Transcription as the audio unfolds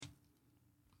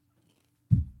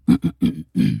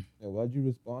Why'd you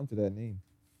respond to that name?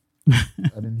 I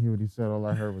didn't hear what he said. All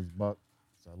I heard was Buck.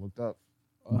 So I looked up.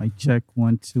 Mic check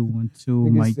 1 2 1 2.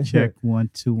 Nigga Mic said- check 1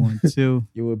 2 1 2.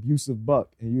 You abusive Buck.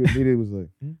 And you immediately was like,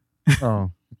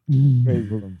 oh.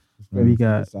 We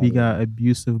got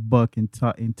abusive Buck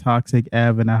and Toxic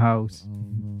Av in the house.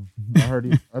 I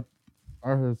heard I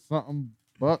heard something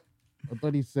Buck. I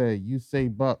thought he said you say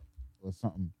Buck or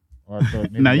something. Or I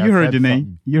thought maybe Now I you heard said the name.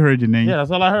 something. You heard the name. Yeah,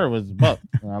 that's all I heard was Buck.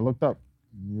 And I looked up.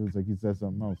 And he was like he said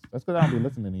something else. That's because I don't be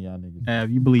listening to y'all niggas. Av,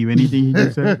 you believe anything he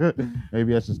just said?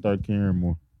 Maybe I should start caring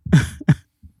more.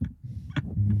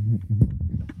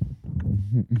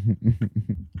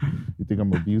 You think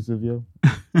I'm abusive, yo?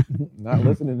 Not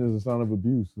listening is a sign of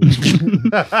abuse.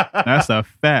 That's a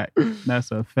fact.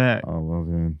 That's a fact. Oh, well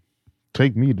then.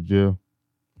 Take me to jail.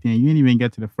 Damn, you didn't even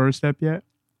get to the first step yet?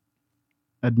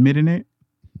 Admitting it?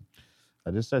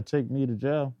 I just said take me to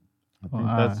jail. I think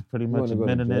Oh, that's pretty You much wanna go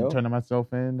to admitting it, jail? turning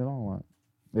myself in and all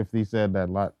that. If he said that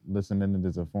listening it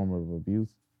is a form of abuse,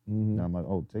 then I'm like,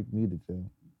 oh, take me to jail.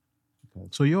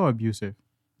 So you're abusive.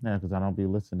 Yeah, because I don't be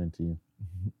listening to you.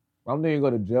 I'm thinking go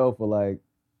to jail for like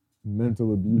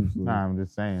mental abuse. Like, Nah, I'm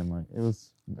just saying, like, it was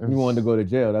you wanted to go to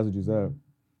jail. That's what you said.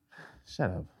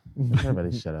 Shut up.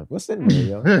 Everybody shut up. What's in there,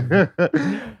 yo?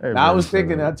 Now, I was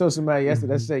thinking, I told somebody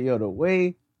yesterday, I said, yo, the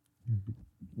way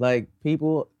like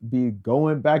people be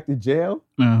going back to jail,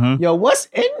 yo, what's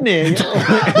in there? Yo?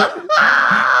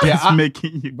 It's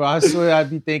making you. But I swear I'd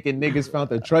be thinking niggas found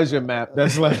the treasure map.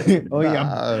 That's like, oh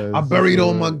yeah, I buried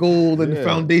all my gold in the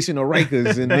foundation of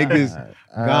Rikers, and niggas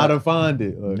gotta find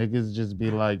it. Like, niggas just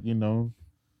be like, you know,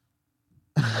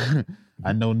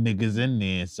 I know niggas in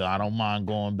there, so I don't mind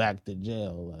going back to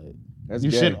jail. Like, that's you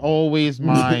gay. should always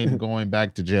mind going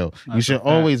back to jail. You That's should a fact.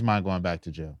 always mind going back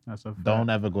to jail. That's a fact.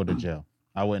 Don't ever go to jail.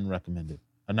 I wouldn't recommend it.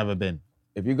 I've never been.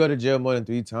 If you go to jail more than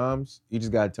 3 times, you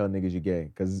just gotta tell niggas you're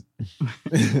gay. Cause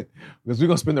we're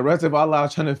gonna spend the rest of our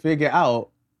lives trying to figure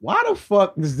out why the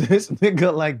fuck does this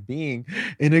nigga like being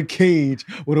in a cage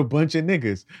with a bunch of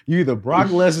niggas? You either Brock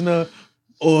Lesnar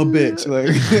or a bitch.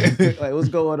 Like, like what's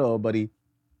going on, buddy?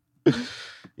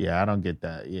 Yeah, I don't get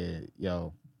that. Yeah,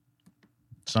 yo.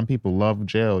 Some people love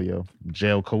jail, yo.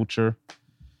 Jail culture.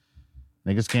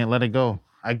 Niggas can't let it go.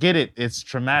 I get it. It's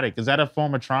traumatic. Is that a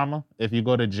form of trauma? If you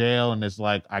go to jail and it's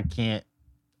like I can't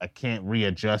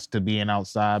readjust to being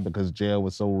outside because jail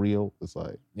was so real. It's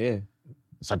like, Yeah.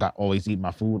 it's like I always eat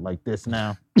my food like this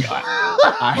now.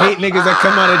 I hate niggas that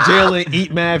come out of jail and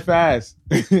eat mad fast.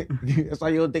 That's why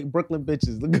you don't date Brooklyn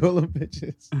bitches. Look at all them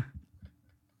bitches.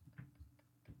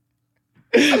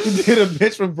 You did a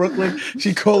bitch from Brooklyn.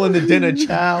 She calling the dinner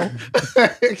chow.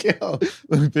 Yo.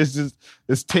 Look,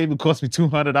 this table cost me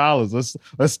 $200.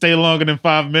 Let's stay longer than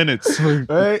 5 minutes.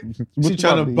 Right? What She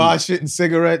trying to about buy these? shit and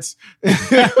cigarettes.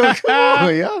 Come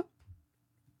on, yeah.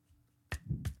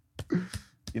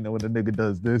 You know when the nigga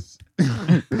does this?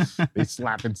 They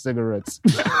slapping cigarettes.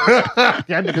 That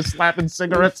nigga slapping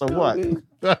cigarettes or what?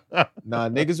 Nah,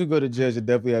 niggas who go to jail should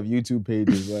definitely have YouTube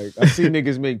pages. Like, I see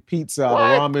niggas make pizza out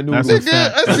of ramen That's noodles. a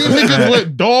fact. I see niggas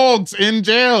with dogs in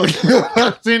jail.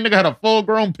 I seen nigga had a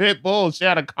full-grown pit bull. She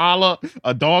had a collar,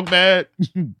 a dog bed,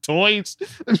 toys.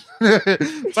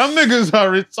 Some niggas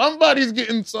are rich. Somebody's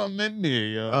getting something in there,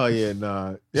 yo. Oh, yeah,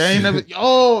 nah. Yeah, ain't never.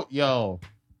 Yo.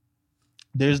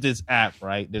 There's this app,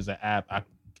 right? There's an app.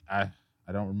 I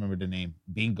don't remember the name.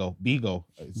 Bigo.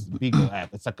 It's a Bigo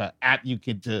app. It's like an app you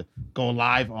get to go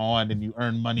live on and you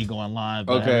earn money going live.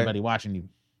 But Okay. Everybody watching you.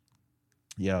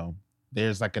 Yo,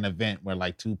 there's like an event where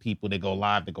like 2 people, they go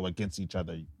live, they go against each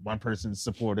other. One person's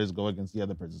supporters go against the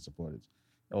other person's supporters.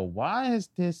 Yo, why is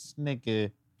this nigga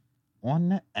on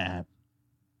the app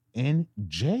in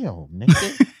jail,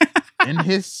 nigga? In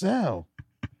his cell.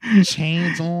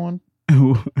 Chains on.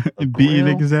 Beating grill?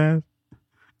 niggas ass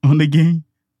on the game.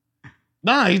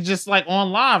 Nah, he's just like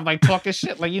on live, like talking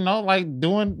shit, like, you know, like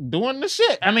doing the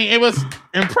shit. I mean, it was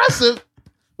impressive,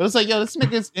 but it's like, yo, this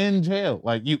nigga's in jail.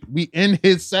 Like, we in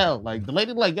his cell. Like, the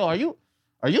lady, like, yo, are you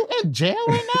in jail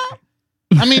right now?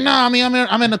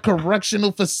 I'm in a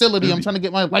correctional facility. I'm trying to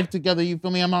get my life together. You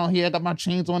feel me? I'm out here. I got my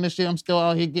chains on and shit. I'm still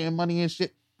out here getting money and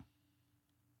shit.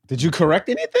 Did you correct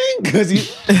anything? Because you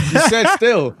said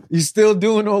still. You still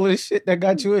doing all this shit that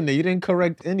got you in there. You didn't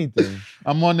correct anything.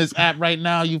 I'm on this app right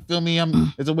now. You feel me?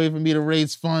 It's a way for me to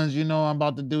raise funds. You know, I'm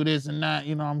about to do this and that.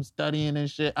 You know, I'm studying and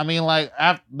shit. I mean, like,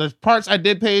 the parts I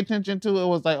did pay attention to, it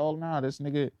was like, oh, nah, this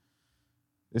nigga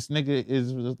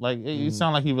is just like, hey, you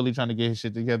sound like he really trying to get his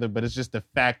shit together. But it's just the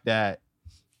fact that,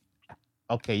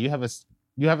 okay, you have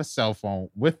a cell phone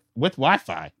with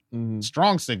Wi-Fi,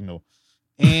 strong signal,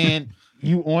 and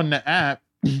you on the app.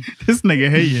 This nigga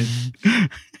hating.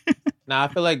 Nah, I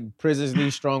feel like prisons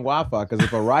need strong Wi-Fi because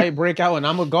if a riot break out and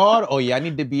I'm a guard, oh yeah, I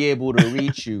need to be able to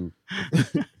reach you.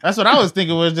 That's what I was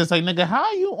thinking. Was just like, nigga, how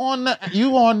you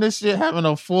on this shit having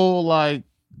a full like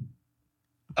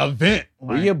event?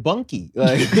 Where your bunkie?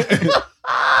 Like,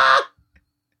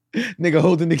 nigga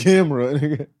holding the camera.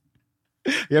 Nigga.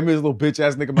 Yeah, me this little bitch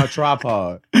ass nigga my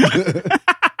tripod.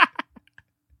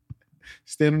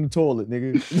 Stand on the toilet,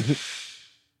 nigga.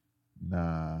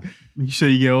 Nah. Make sure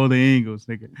you get all the angles,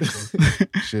 nigga.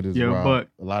 Shit is Yo, wild. but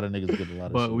A lot of niggas get a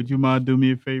lot of shit. would you mind do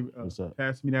me a favor? What's up?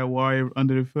 Pass me that wire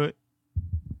under the foot.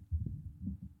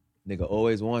 Nigga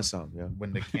always want something, yo.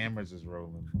 When the cameras is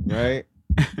rolling. Right?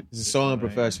 This is so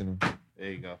unprofessional.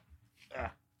 There you go.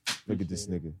 Look at this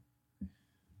nigga.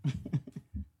 Move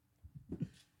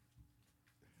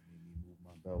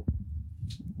my belt.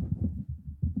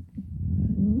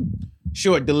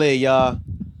 Short delay, y'all.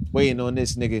 Waiting on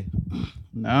this nigga.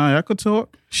 Nah, y'all could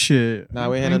talk. Shit. Nah,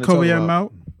 we ain't I had ain't nothing to cover talk your about.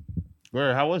 mouth.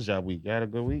 Where? How was y'all week? You had a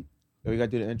good week? Yo, we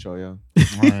gotta do the intro, yo.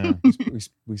 Oh, yeah.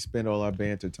 We spend all our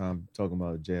banter time talking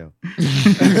about jail.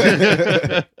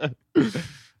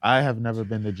 I have never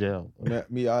been to jail.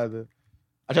 Me either.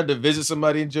 I tried to visit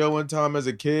somebody in jail one time as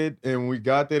a kid, and when we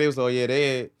got there, they was like,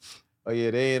 they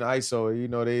in ISO. You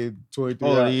know, they 23.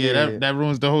 Oh, yeah, that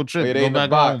ruins the whole trip. Oh, yeah, they Go in the back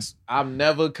box. I'm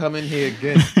never coming here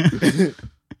again.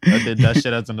 I did that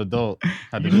shit as an adult.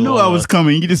 Had to You do knew all I was that.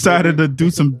 coming. You decided to do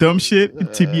some dumb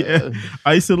shit to be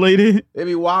isolated. They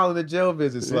be wild in the jail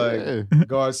visits, like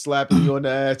guards slapping you on the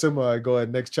ass. Tomorrow, go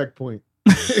ahead, next checkpoint.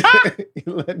 You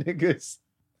let niggas.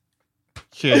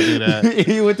 Can't do that.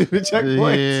 He went through the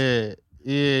checkpoint.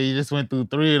 Yeah, you just went through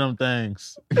 3 of them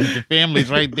things. Your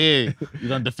family's right there. You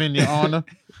gonna defend your honor?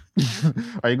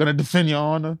 Are you gonna defend your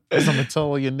honor? I'm gonna tell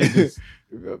all your niggas.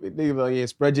 Nigga, like, yeah,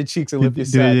 spread your cheeks and lift your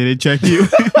Did sack. they check you?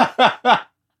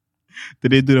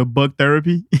 Did they do the bug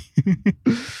therapy?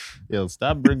 Yo,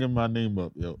 stop bringing my name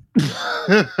up, yo.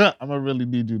 I'm gonna really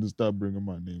need you to stop bringing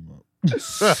my name up.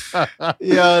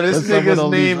 Yo, this What's up with nigga's all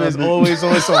name these is other- always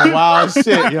on some wild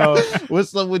shit, yo.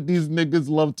 What's up with these niggas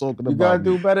love talking You about gotta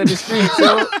do me? better in the streets,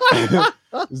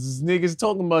 yo. This niggas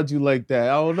talking about you like that.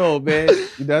 I don't know, man.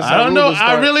 That's I how don't know. rumors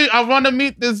start. I want to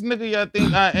meet this nigga. I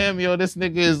think I am, yo. This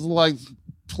nigga is like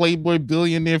Playboy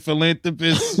billionaire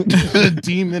philanthropist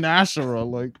demon Asherah.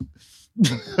 Like,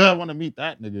 I want to meet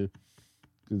that nigga.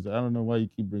 Because I don't know why you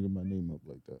keep bringing my name up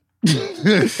like that.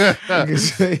 Niggas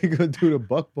say you gonna do the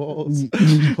buck balls.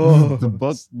 Oh. The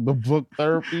book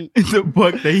therapy. The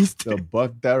bug taste. The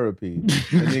buck therapy.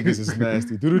 That niggas is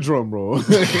nasty. Do the drum roll.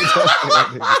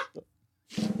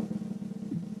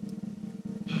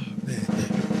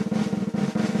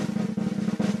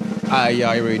 Alright, y'all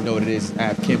already know what it is. I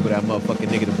have Kim with that motherfucking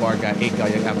nigga. The bar got 8 guy.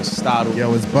 Y'all got Aristotle.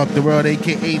 Yo, it's Buck the World,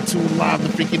 aka 2 Live, the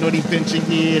freaking naughty venture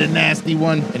here, the nasty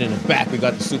one. And in the back, we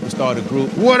got the superstar of the group.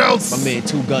 What else? My man,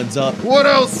 2 Guns Up. What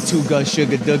else? 2 Gun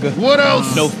Sugar Dugger. What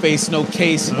else? No face, no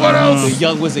case. What else? The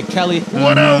young Wizard Kelly.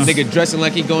 What else? Nigga dressing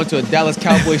like he going to a Dallas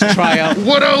Cowboys tryout.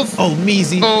 What else? Oh,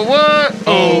 Meezy. Oh, what?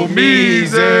 Oh,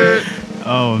 Meezy.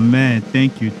 Oh man,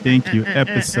 thank you.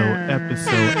 Episode,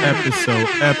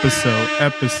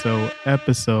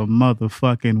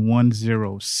 motherfucking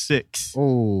 106.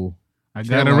 Oh. I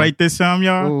gotta write this down,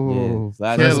 y'all. Oh.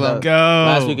 Yeah. Let's Last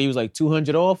go. week he was like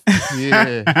 200 off.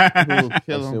 Yeah. That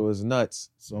Kill shit him. was nuts.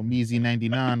 So Meezy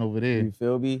 99 over there. You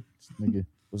feel me? Nigga.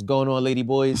 What's going on, lady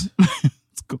boys?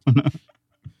 What's going on?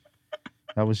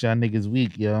 How was y'all niggas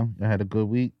week, yo? Y'all had a good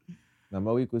week? Now,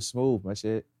 my week was smooth, my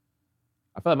shit.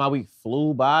 I felt like my week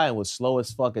flew by and was slow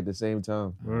as fuck at the same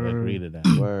time. I agree to that.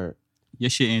 Word. Your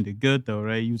shit ended good though,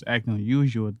 right? You was acting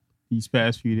unusual these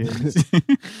past few days.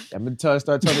 I'm gonna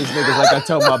start telling these niggas like I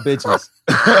tell my bitches.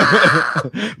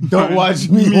 Don't watch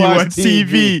me watch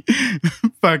TV.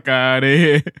 Fuck out of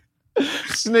here.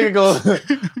 This nigga go,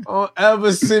 don't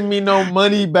ever send me no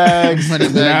money bags. Money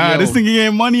bag, Nah, yo. this nigga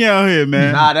ain't money out here,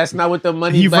 man. Nah, that's not what the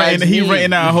money He bags renting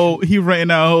mean. out a whole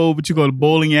what you call a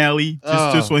bowling alley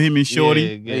just for him and Shorty.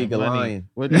 Yeah, There you go, money. lying.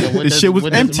 What The shit was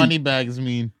what empty. does money bags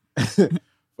mean? First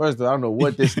of all, I don't know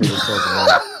what this nigga talking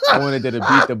about. I wanted to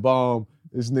beat the bomb.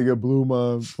 This nigga blew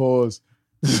my pause.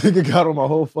 This nigga got on my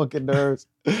whole fucking nerves.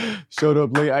 Showed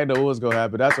up late. I didn't know what was gonna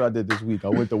happen. That's what I did this week. I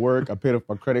went to work. I paid off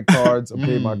my credit cards. I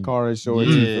paid my car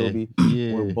insurance. You feel me?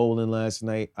 Yeah. Went bowling last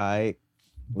night. All right.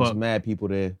 But- There's mad people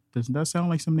there. Doesn't that sound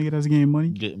like some nigga that's getting money?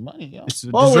 Getting money, yo. It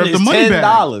Bowling deserved the is money bag.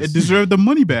 $10. It deserved the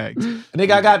money bag.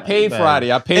 Nigga, I got paid Friday.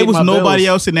 I paid It was my nobody bills.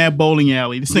 else in that bowling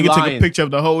alley. This nigga took a lying. picture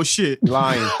of the whole shit.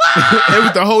 Lying.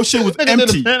 The whole shit was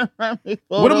empty.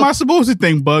 What am I supposed to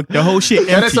think, Buck? The whole shit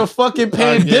That is empty. a fucking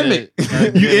pandemic.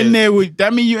 You in there with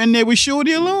that mean you in there with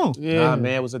Shorty alone? Yeah. Nah,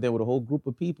 man, I was in there with a whole group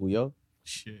of people, yo.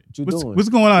 Shit. What you doing? What's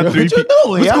going on? What you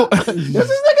doing, yo? What's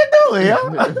this nigga doing,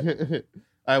 yo?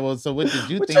 All right, well, so what did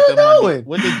you What think you the money? doing?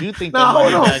 What did you think Nah, the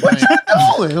hold money on. bags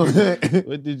What mean? you doing?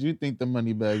 What did you think the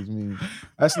money bags mean?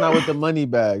 That's not what the money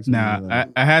bags mean. Nah, like.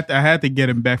 I had to get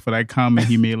him back for that comment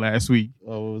he made last week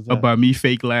Oh, what was that? about me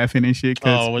fake laughing and shit. with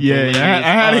the ladies. I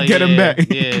had to get him back.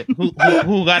 Yeah,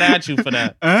 who got at you for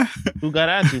that? Huh? Who got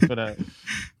at you for that?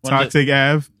 Toxic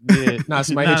Ave. Yeah. Nah,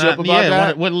 somebody hit you up about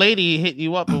that? What lady hit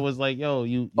you up and was like, yo,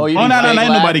 you Oh, you Oh, be no, fake ain't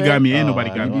nobody laughing? got me. Ain't Oh, nobody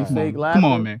you got be me. fake Come laughing?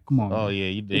 on, man. Come on. Oh, Man. yeah,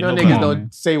 you did. You know Nobody- niggas on, don't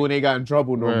man. say when they got in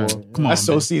trouble no Right. more. Come on, That's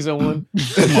so man. season 1.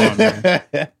 Come on, man.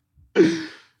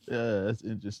 Yeah, that's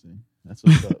interesting. That's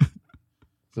what's up.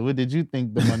 So what did you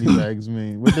think the money bags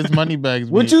mean? What does money bags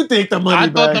mean? What you think the money I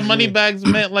bags thought the money mean? bags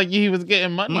meant like he was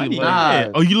getting money. Money. Like, Nah.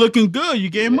 Yeah. Oh, you looking good. You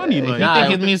getting money. he Like, Nah,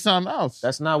 think it means something else.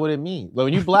 That's not what it means. Like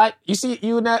when you black, you see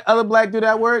you and that other black dude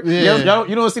at work. Yeah.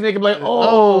 You don't see nigga be like,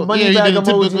 Oh, money yeah, you bag do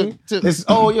the emoji. typical- It's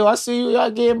yo, I see you, y'all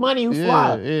getting money, you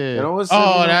fly. Yeah. You know what I'm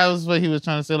Oh, saying? that was what he was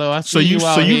trying to say. Like, I see so you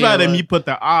out so you here, rather like- me put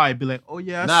the eye, be like, oh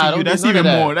yeah, I Nah, see don't you. do That's none of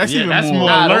even that. more. That's Yeah, even that's more. more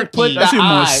Nah, lurky. don't put the That shit more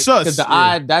eye, sus. because the Yeah.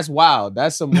 eye, that's wild.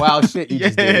 That's some wild shit you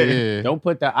just did. Yeah. Don't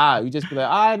put the eye. You just be like,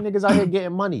 all right, niggas out here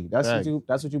getting money. That's Facts.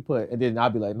 what you put. And then I'll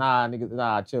be like, nah, niggas,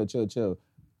 nah, chill.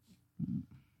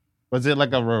 Was it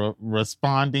like a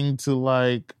responding to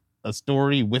like a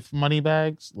story with money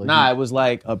bags? Like Nah, it was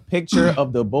like a picture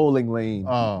of the bowling lane.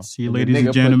 Oh, See, And the ladies nigga and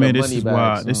put gentlemen, the this money is why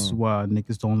bags. this is why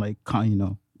niggas don't like,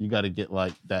 you got to get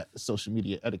like that social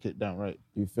media etiquette down right.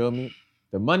 You feel me?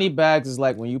 The money bags is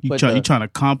like when you you put trying to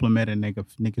compliment a nigga.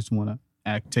 Niggas want to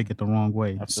take it the wrong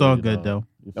way. I It's feel all you, good though.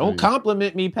 though. Don't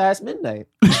compliment me past midnight.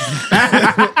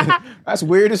 That's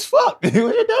weird as fuck. What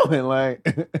you doing? Like,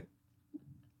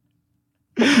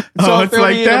 Oh, it's 12:30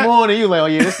 like in that? the morning. You like, oh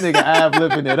yeah, this nigga Av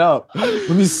living it up. Let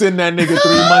me send that nigga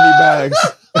 3 money bags.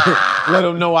 Let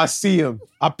him know I see him.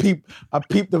 I peep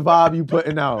the vibe you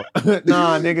putting out.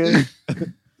 Nah, nigga.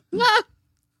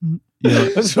 Yeah.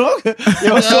 What's wrong? Yo,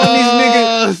 showing these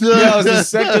niggas. Yo, it's the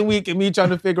second week of me trying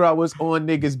to figure out what's on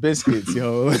niggas' biscuits,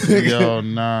 yo. Yo,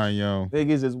 nah, yo.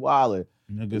 Niggas is wildin'.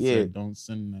 Nigga Yeah. said don't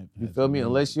send that. You feel me?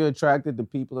 Unless you're attracted to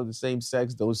people of the same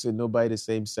sex, don't send nobody the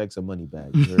same sex a money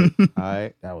bag. You heard? All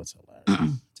right. That was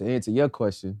hilarious. To answer your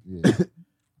question, Yeah.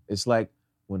 it's like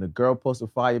when a girl posts a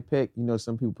fire pic, you know,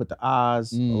 some people put the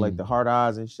eyes or like the heart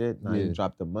eyes and shit. Now Yeah. you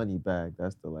drop the money bag.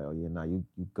 That's the like, oh yeah, nah, you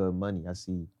good money. I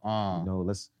see. You know,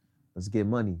 let's get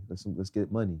money. Let's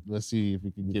get money. Let's see if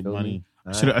we can You get feel money. me? All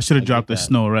I right? should have I dropped get the that.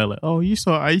 snow, right? Like, oh, you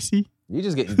saw Icy? You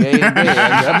just getting gay and gay.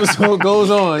 As the episode goes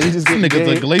on, you just This getting nigga's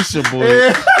gay. a glacier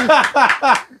boy.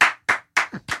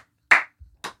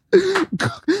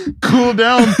 Cool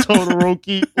down,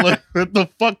 Todoroki. Like, what the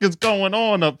fuck is going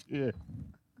on up here?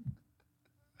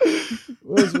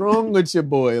 What's wrong with your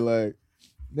boy? Like,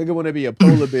 nigga want to be a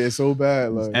polar bear so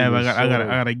bad. Like, Ev, I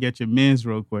gotta get your mins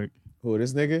real quick. who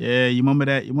this nigga? Yeah, you remember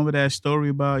that? You remember that story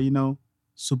about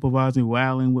supervising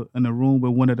wilding in a room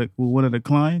with one of the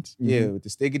clients? Yeah, with the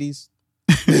Stiggities.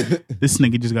 This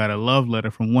nigga just got a love letter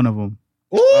from one of them.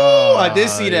 Ooh, I did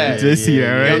see that. Did see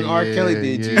that, right? Young R. Kelly,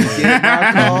 did you get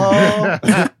my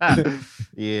call?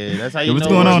 Yeah, that's how you Yo, know. what's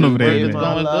going on over there, It's man?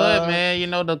 going good, man. You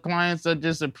know, the clients are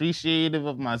just appreciative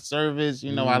of my service.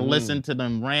 You know, I listen to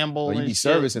them ramble Oh, you and be shit.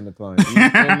 servicing the client. You feel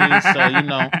me? So, you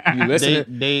know, You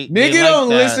listen. they Nigga like don't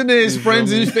that. listen to his You feel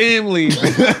friends me? and family,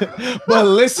 but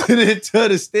listening to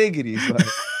the Stiggities.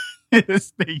 Like, This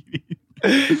thing,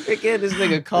 they get this nigga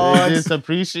They cards. just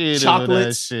appreciative of that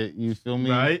chocolates. shit. You feel me?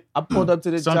 right? I pulled up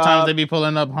to the Sometimes job. they be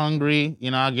pulling up hungry.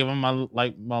 You know, I give them my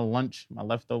lunch, my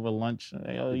leftover lunch.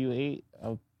 Hey, oh, you ate?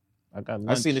 I got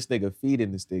lunch. I seen this nigga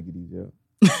feeding the Stiggities, yo.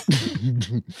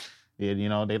 Yeah, you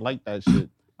know, they like that shit.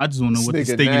 I just want to know what the This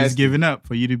nigga steak is nasty. giving up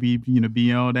for you to be,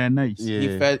 being all that nice.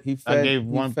 Yeah. He gave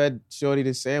one- fed Shorty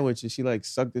the sandwich and she like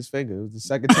sucked his finger. It was the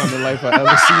second time in life I ever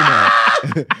seen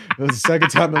that. It was the second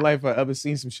time in life I ever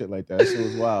seen some shit like that. That shit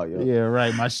was wild, yo. Yeah,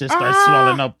 right. My shit starts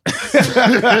swelling up.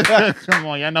 Come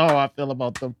on, y'all know how I feel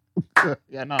about them.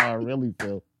 Y'all know how I really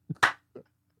feel.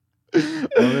 All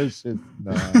this shit.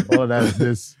 Nah. All that is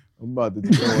this. I'm about to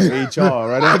go on HR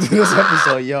right after this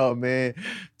episode. Yo, man,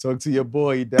 talk to your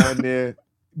boy. He down there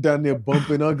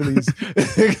bumping uglies.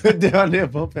 Down there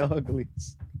bumping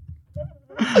uglies.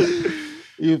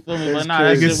 You feel me? But That's nah, crazy. that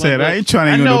Like I shit said, went I good. ain't trying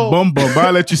to I go know- to bum bump, but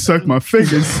I'll let you suck my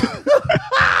fingers.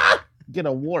 Get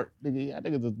a wart, nigga. Y'all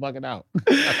niggas is bugging out.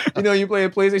 You know, you play a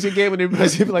PlayStation game and they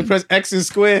press X and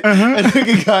square, Uh-huh. and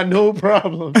nigga got no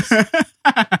problems.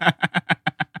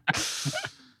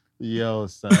 Yo,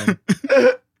 son.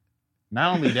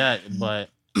 Not only that, but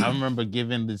I remember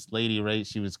giving this lady, right?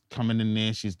 She was coming in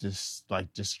there. She's just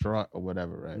like distraught or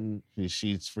whatever, right?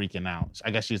 She's freaking out.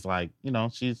 I guess she's like,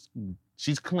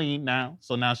 she's clean now.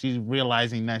 So now she's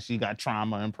realizing that she got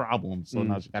trauma and problems. So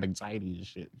now she got anxiety and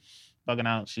shit. Fucking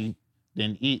out. She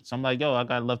didn't eat. So I'm like, yo, I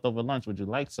got leftover lunch. Would you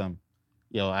like some?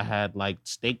 Yo, I had like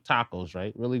steak tacos,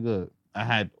 right? Really good. I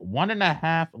had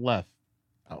 1.5 left.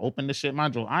 I opened the shit,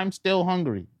 mind you. I'm still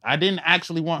hungry. I didn't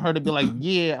actually want her to be like,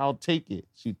 yeah, I'll take it.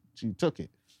 She took it.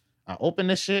 I open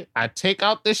the shit. I take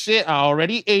out the shit I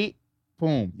already ate.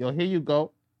 Boom. Yo, here you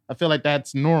go. I feel like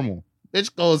that's normal.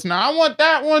 Bitch goes, I want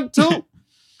that one too.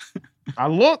 I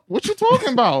look, what you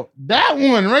talking about? That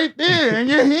one right there in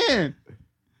your hand.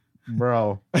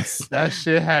 Bro, that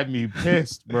shit had me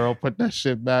pissed, bro. Put that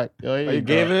shit back. Yo, you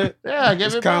gave it? Yeah, I gave it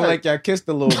back. It's kind of like y'all kissed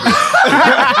a little bit.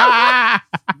 I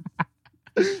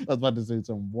was about to say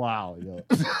something wild, yo.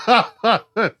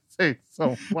 Say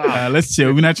something wild. Let's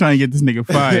chill. We're not trying to get this nigga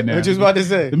fired now. What you was about to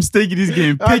say? Them Stiggity's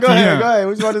getting picky. Go ahead.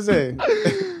 What you about to say?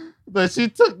 But she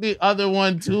took the other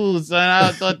one too, so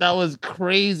I thought that was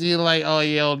crazy. Like, oh,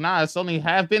 yo, it's only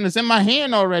half been. It's in my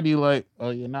hand already. Like,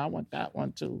 oh, yeah, I want that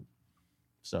one too.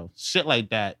 So shit like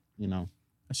that, That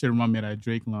should remind me of that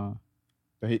Drake line.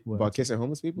 About kissing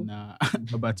homeless people? Nah,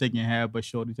 about taking half, but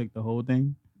Shorty took the whole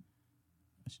thing.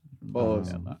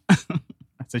 Pause. I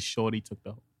said Shorty took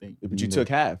the whole thing. But you took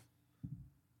half.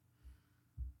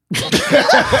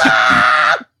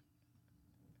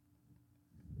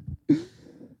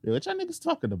 Yo, what y'all niggas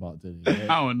talking about today? Man?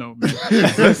 I don't know, man.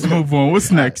 Let's move on. What's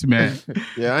next, man?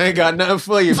 Yeah, I ain't got nothing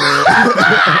for you, man.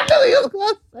 I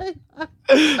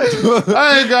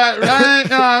ain't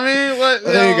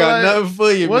got nothing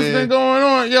for you, What's man. been going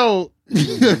on, yo?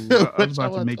 I was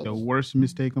about to make the worst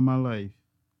mistake of my life.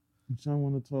 What y'all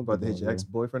want to talk About to hit your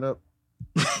ex-boyfriend up?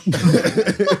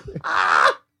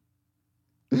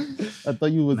 I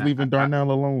thought you was leaving Darnell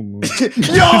alone.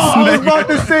 Yo, I was about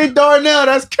to say Darnell.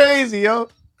 That's crazy, yo.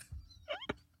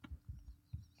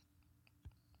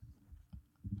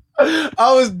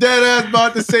 I was dead ass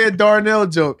about to say a Darnell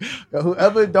joke. Yo,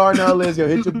 whoever Darnell is, yo,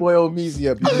 hit your boy Omeezy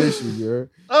up. He miss you, heard?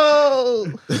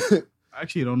 Oh. I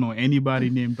actually don't know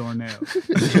anybody named Darnell.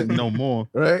 No more.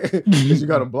 Right? Because you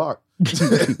got him blocked. It's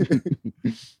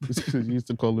because you used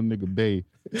to call a nigga Bay.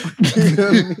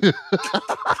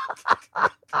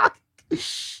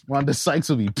 Wanda Sykes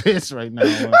will be pissed right now.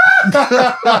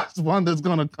 Wanda's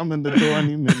gonna come in the door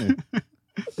any minute.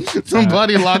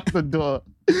 Somebody lock the door.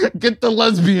 Get the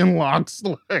lesbian locks.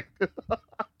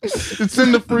 It's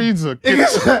in the freezer.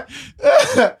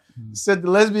 Said the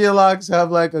lesbian locks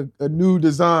have like a new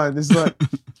design. It's like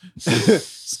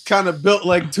it's kind of built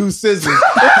like two scissors.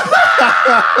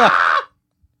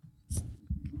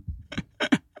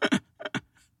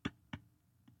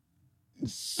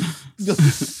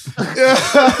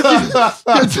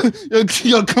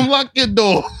 Yo, come lock your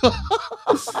door.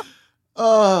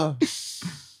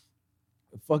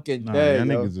 Fucking Nah, dead, y'all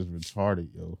yo. niggas is retarded,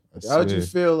 yo. How would you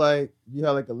feel like you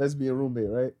had like a lesbian roommate,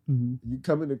 right? Mm-hmm. You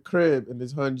come in the crib and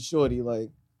this hun shorty like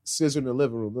scissor in the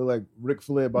living room. They're like Ric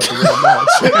Flair about to win a match.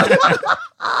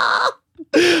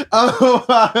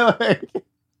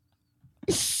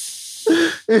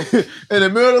 In the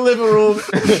middle of the living room,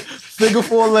 figure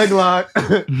four leg lock.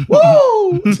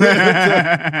 Woo!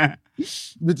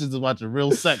 Bitches is watching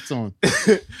real sex on.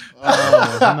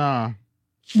 Oh, nah.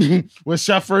 What's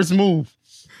your first move?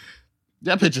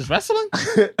 That bitch is wrestling?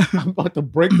 I'm about to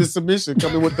break the submission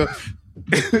coming with the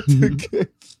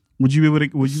Would you be able to?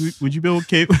 Would you be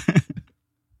okay?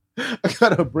 I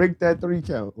gotta break that 3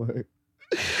 count. Like,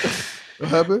 what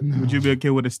happened? Would you be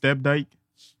okay with a step dyke?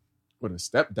 With a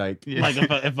step dyke. Yeah. Like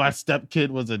if my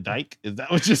stepkid was a dyke? Is that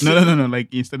what you're saying? No.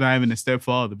 Like instead of having a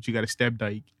stepfather, but you got a step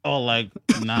dyke. Oh, like,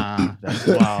 nah, that's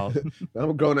wild. I'm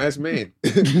a grown ass man.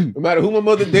 No matter who my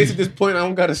mother dates at this point, I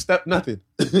don't gotta step nothing.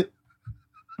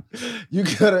 You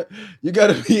gotta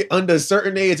be under a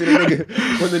certain age when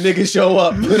the nigga show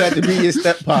up for that to be your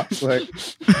step pops. Like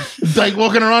Dyke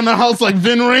walking around the house like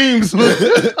Vin Rames.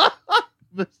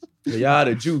 y'all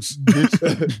the juice.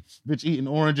 Bitch eating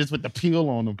oranges with the peel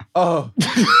on them. Oh,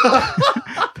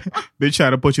 Bitch try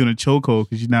to put you in a chokehold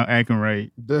because you're not acting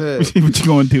right. the What you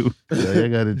gonna do? Yeah, you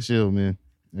gotta chill, man.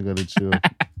 You gotta chill.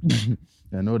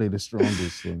 I know they the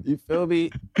strongest. So. you feel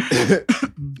me?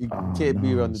 You can't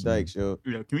be around the dykes, yo.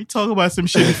 Yo, can we talk about some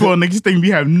shit before niggas think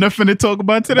we have nothing to talk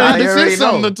about today? Nah, This already is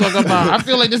something know. to talk about. I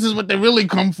feel like this is what they really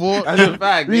come for. That's a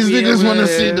fact. These Maybe niggas it want to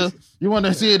is. see you want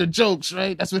to see the jokes,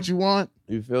 right? That's what you want.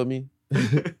 You feel me?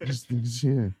 These niggas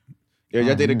here. Yo,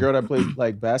 y'all date a girl that plays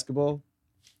like basketball?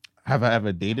 Have I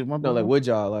ever dated one? No, like would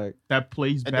y'all like That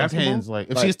plays It basketball. depends. Like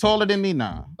if Like- she's taller than me,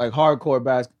 nah. hardcore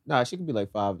basketball? Nah, she could be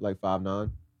like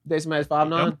 5'9". Date somebody that's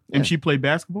 5'9"? And she play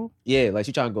basketball? Yeah, like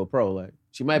she trying to go pro. Like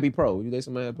she might be pro. You date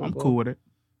somebody that play I'm pro? cool with it.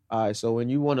 All right, so when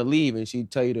you want to leave and she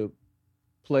tell you to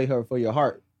play her for your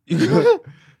heart, what you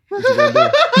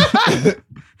gonna do?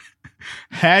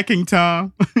 Hacking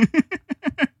time.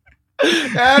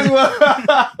 That's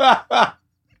what.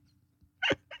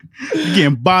 You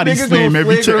getting body Niggas slammed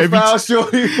gonna flagrant foul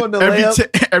shorty from the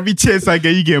layup. every chance I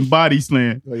get, you getting body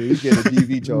slammed. Oh, yeah, you get a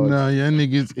DV charge. No, your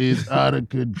niggas is out of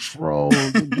control.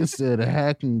 Nigga said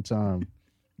hacking time.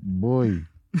 Boy,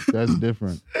 that's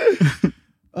different.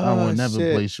 I would never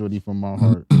play shorty from my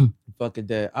heart. Fucking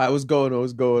that. All right, what's going on?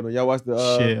 What's going on? Y'all watch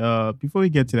the shit. Before we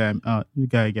get to that, you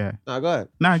go ahead. Nah, go ahead.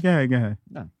 Nah, go ahead.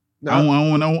 No. I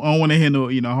don't want to hit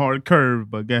no hard curve,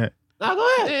 but go ahead. Nah,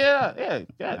 go ahead.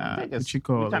 Yeah. Take us. What you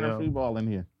call it? Kind of free ball in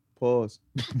here. Pause.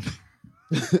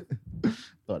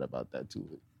 Thought about that too.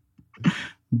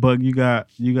 Bug, you got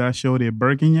shorty a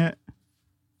Birkin yet?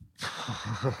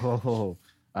 Oh,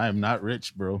 I am not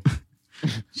rich, bro.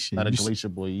 Shit, Not a glacier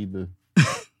boy either.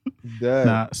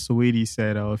 Nah, Sweetie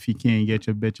said, if you can't get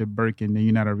your bitch a Birkin, then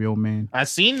you're not a real man. I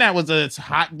seen that was a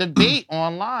hot debate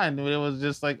online. It was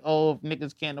just like, oh, if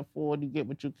niggas can't afford, you get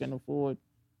what you can afford.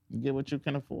 You get what you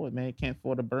can afford, man. You can't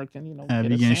afford a Birkin, Have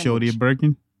you getting shorty a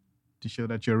Birkin to show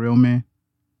that you're a real man?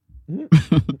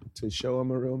 To show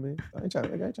I'm a real man. I ain't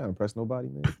trying to impress nobody,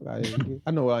 man.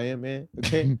 I know who I am, man.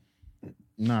 Okay.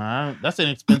 Nah, that's an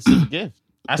expensive gift.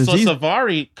 I saw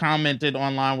Savari commented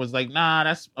online, was like, nah,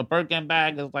 that's a Birkin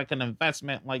bag is like an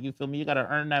investment. Like, you feel me? You got to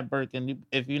earn that Birkin.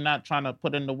 If you're not trying to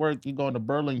put in the work, you go to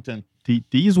Burlington.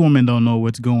 These women don't know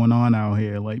what's going on out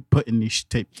here, like putting this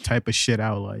type of shit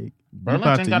out. Like,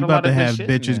 Burlington you about to have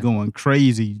bitches going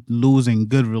crazy, losing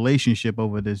good relationship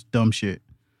over this dumb shit.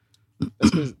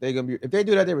 That's because they're gonna be. If they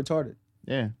do that, they're retarded.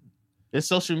 Yeah, it's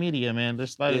social media, man.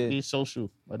 Just let it be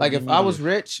social. Like if I was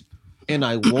rich and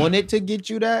I wanted to get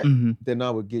you that, then I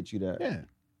would get you that. Yeah,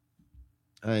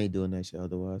 I ain't doing that shit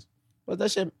otherwise. But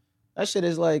that shit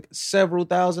is like several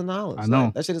 $1,000s. I know.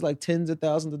 Like, that shit is like tens of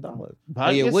thousands of dollars.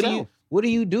 Buy it yourself. What do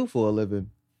you do for a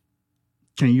living?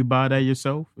 Can you buy that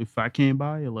yourself? If I can't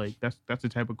buy it, like that's the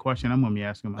type of question I'm gonna be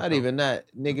asking myself. Not even that,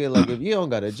 nigga. Like if you don't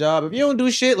got a job, if you don't do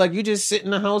shit, like you just sit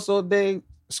in the house all day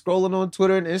scrolling on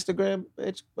Twitter and Instagram,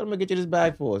 bitch, what am I gonna get you this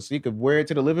bag for? So you could wear it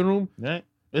to the living room? Yeah.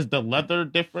 Is the leather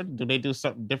different? Do they do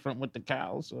something different with the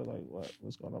cows, or like what?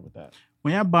 What's going on with that?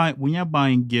 When y'all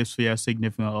buying gifts for your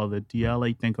significant other, do y'all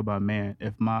like think about, man,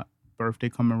 if my birthday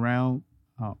come around,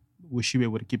 would she be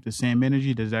able to keep the same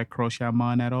energy? Does that cross your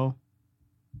mind at all?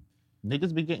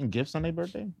 Niggas be getting gifts on their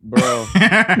birthday? Bro.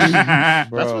 That's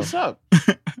what's up.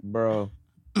 Bro.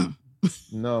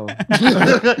 No.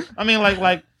 I mean, like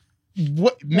what?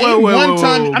 Name one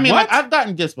time. I mean, like I've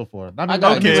gotten gifts before. I mean,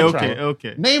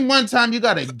 okay. Name one time you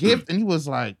got a gift and he was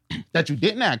like that you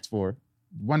didn't ask for,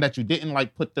 one that you didn't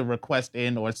like put the request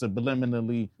in or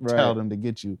subliminally tell them to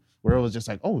get you, where it was just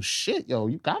like, oh shit, yo,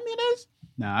 you got me this.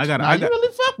 Nah, you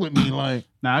really fuck with me, like.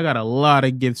 Nah, I got a lot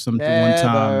of gifts one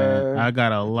time, man. I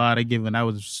got a lot of gifts, and I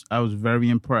was very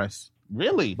impressed.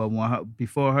 Really? But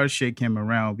before her shit came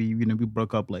around, we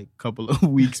broke up like a couple of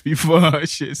weeks before her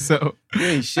shit. So you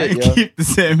ain't shit, I keep the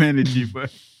same energy,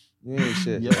 but you ain't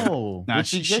shit. Yo, nah,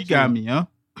 she got me, huh?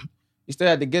 You still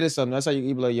had to get her something. That's how you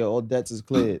be like, yo, all debts is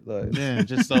cleared. Like, yeah,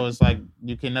 just so it's like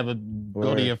you can never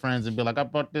go to your friends and be like, I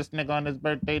bought this nigga on his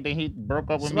birthday, then he broke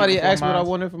up with somebody me. Somebody asked me what I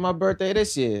wanted for my birthday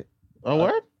this year. Oh,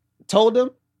 word? Told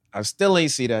them. I still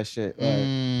ain't see that shit.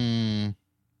 Like,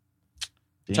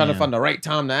 trying to find the right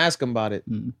time to ask him about it.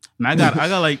 And I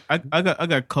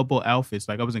got a couple outfits.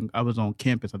 Like I was on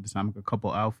campus at the time. Like a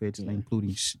couple outfits, like,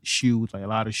 including shoes, like a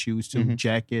lot of shoes too,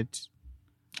 jackets.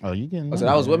 Oh, you getting? So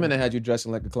that was women that had you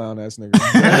dressing like a clown ass nigga.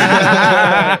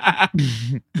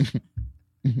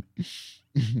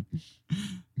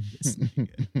 This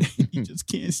nigga. You just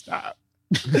can't stop.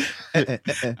 I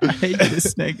hate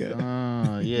this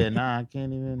nigga. Yeah, nah, I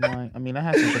can't even like. I mean, I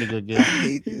had some pretty good gifts. I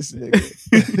hate this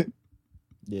nigga.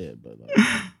 Yeah, but like,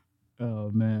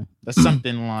 oh man, that's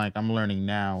something like I'm learning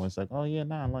now. It's like, oh yeah,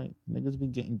 nah, like niggas be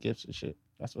getting gifts and shit.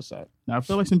 That's what's up. Now I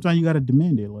feel like sometimes you gotta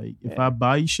demand it. Like if I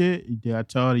buy you shit, I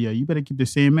tell you, you better keep the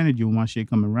same energy when my shit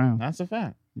come around. That's a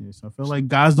fact. Yeah, so I feel like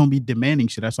guys don't be demanding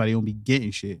shit. That's why they don't be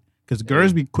getting shit. Because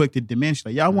girls be quick to demand shit.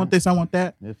 Like, yeah, I want this, I want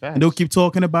that. And they'll keep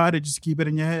talking about it, just keep it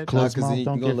in your head. Close mouth,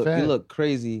 don't get fat. You look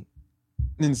crazy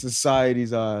in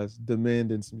society's eyes,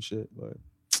 demanding some shit. Like,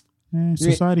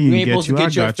 society you ain't supposed to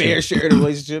get your fair share of the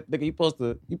relationship. Nigga,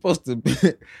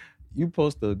 you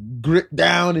supposed to grit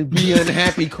down and be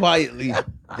unhappy quietly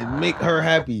and make her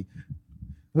happy.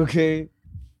 Okay?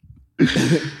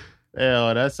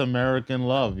 Hell, that's American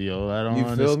love, yo. I don't You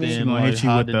feel me? She understand gonna like, hit you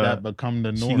how with did the- that become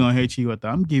the She norm. gonna hit you with the,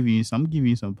 I'm giving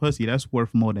you some pussy that's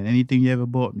worth more than anything you ever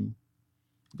bought me.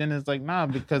 Then it's like, nah,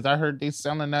 because I heard they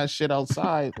selling that shit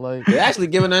outside. Like, They're actually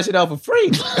giving that shit out for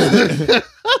free.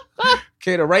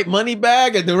 Okay, the right money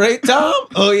bag at the right time.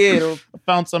 Oh yeah, I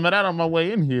found some of that on my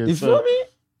way in here. you so feel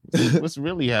me? what's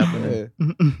really happening? Yeah.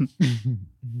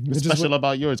 What's just special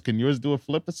about yours? Can yours do a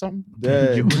flip or something?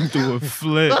 Yeah. You would do a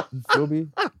flip. You feel me?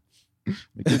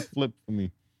 Make it flip for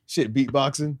me. Shit,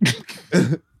 beatboxing.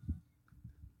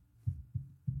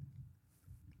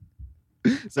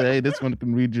 Say, hey, this one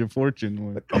can read your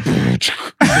fortune.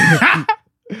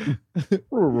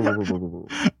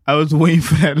 I was waiting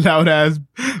for that loud ass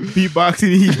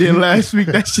beatboxing he did last week.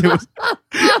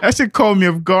 That shit caught me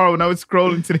off guard when I was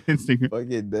scrolling to the Instagram.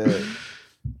 Fucking dead.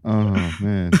 Oh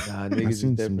man, Nah, I niggas is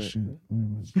seen some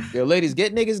different. shit. Yo, ladies,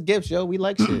 get niggas gifts, yo. We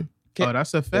like shit. Oh,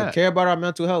 that's a Yeah, fact. care about our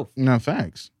mental health. No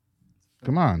facts.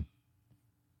 Come on.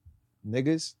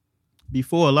 Niggas.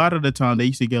 Before, a lot of the time they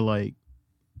used to get like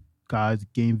guys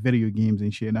game video games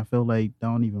and shit, and I feel like they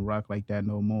don't even rock like that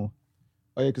no more.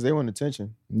 Oh yeah, because they want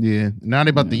attention. Yeah. Now they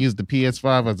about to use the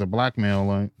PS5 as a blackmail.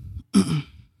 Like, I'm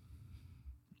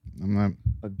not.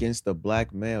 Against the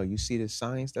black male. You see the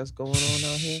science that's going on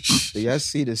out here? Do y'all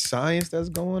see the science that's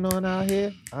going on out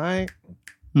here? All right.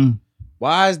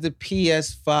 Why is the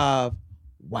PS5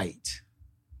 white?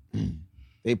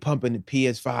 They pumping the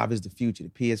PS5 is the future. The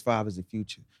PS5 is the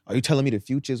future. Are you telling me the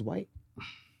future is white?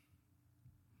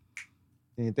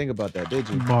 You didn't think about that, did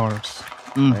you? Bars.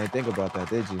 I didn't think about that,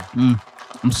 did you?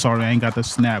 I'm sorry, I ain't got the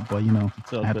snap, but you know,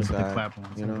 It's all I had to good. put the Side, clap on.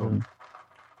 you know.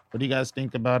 What do you guys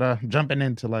think about jumping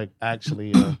into like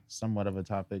actually somewhat of a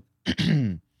topic?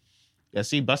 Yeah,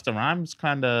 see, Busta Rhymes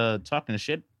kind of talking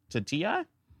shit to T.I.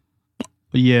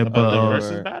 Yeah, about the but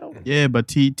versus battle.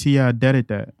 T.I. deaded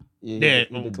that. Yeah,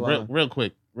 he declined. real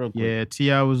quick. Yeah,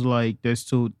 T.I. was like, there's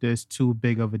too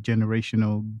big of a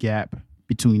generational gap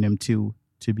between them two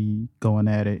to be going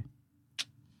at it.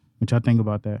 What y'all think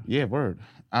about that? Yeah, word.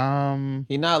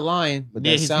 He not lying, but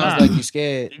Yeah, that he's sounds not. like you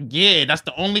scared. Yeah,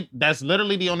 that's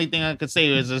literally the only thing I could say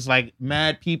is it's like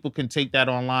mad people can take that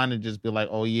online and just be like,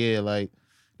 oh yeah, like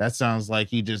that sounds like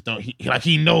he just don't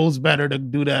he knows better to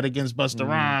do that against Busta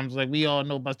Rhymes. Like we all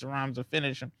know Busta Rhymes will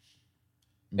finish him.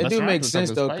 It Busta do Rhymes make was sense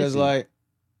fucking though, because spicy. like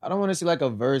I don't want to see like a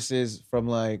versus from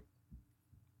like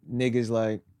niggas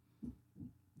like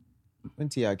when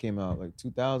T.I. came out, like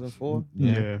 2004.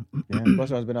 Yeah.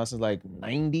 Busta Rhymes been out since like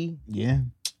 90. Yeah.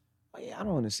 Oh, yeah, I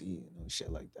don't want to see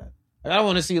shit like that. Like, I don't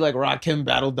want to see like Rakim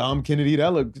battle Dom Kennedy.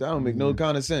 That don't make no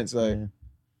kind of sense. Like, Yeah.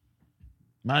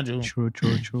 Mind you, True.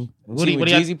 What do you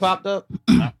Jeezy popped up?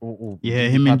 Yeah,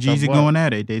 him and Jeezy going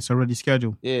at it. It's already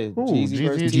scheduled. Yeah, Who? Jeezy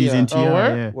versus Jeezy and T.I. T.I.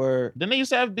 word? Yeah. Word. Didn't they used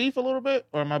to have beef a little bit?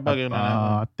 Or am I bugging on that one?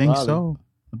 I think Probably. so.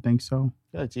 I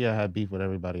feel like T.I. had beef with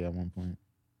everybody at one point.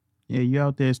 Yeah, you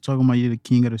out there talking about you're the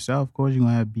king of the South. Of course you're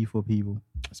gonna have beef with people.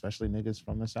 Especially niggas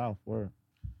from the South. Word.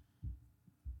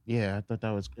 Yeah, I thought that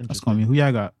was interesting. That's gonna be who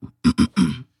y'all got.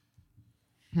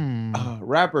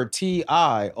 Rapper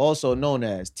T.I., also known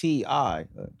as T.I.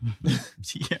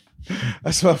 Yeah.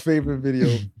 That's my favorite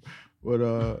video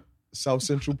with South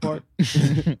Central Park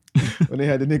when they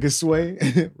had the nigga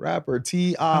Sway. Rapper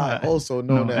T.I., also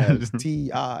known as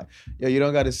T.I. Yo, you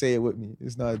don't got to say it with me.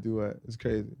 It's not a duet. It's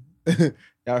crazy.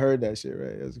 Y'all heard that shit,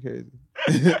 right? That's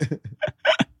crazy.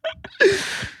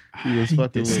 He was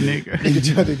fucking This with it. nigga.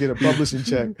 Nigga tried to get a publishing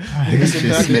check. I hate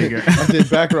this nigga. I did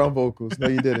background vocals. No,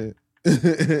 you didn't.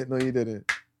 No, you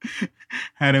didn't.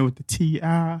 Had it with the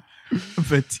T.I.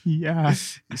 The T.I.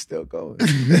 He's still going. I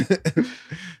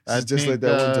It's just think, like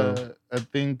that one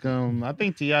time. I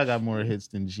think T.I. got more hits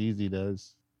than Jeezy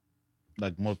does.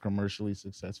 Like more commercially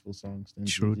successful songs than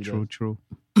Jeezy True.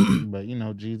 does. But you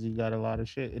know, Jeezy got a lot of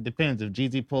shit. It depends. If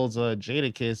Jeezy pulls a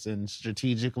Jadakiss and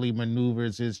strategically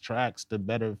maneuvers his tracks to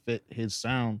better fit his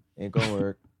sound, Ain't gonna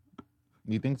work.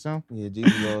 you think so? Yeah,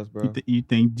 Jeezy lost, bro. You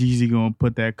think Jeezy gonna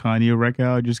put that Kanye record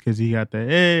out just because he got the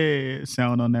hey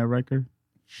sound on that record?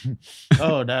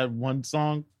 Oh, that one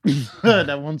song,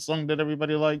 that one song that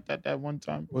everybody liked at that one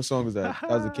time. What song was that? That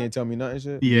was the Can't Tell Me Nothing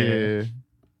shit? Yeah.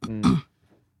 Mm.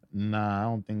 Nah, I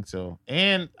don't think so.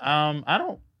 And I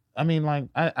don't. I mean, like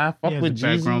I fuck He has with a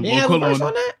background Jeezy. He have a vocal verse on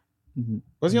on that?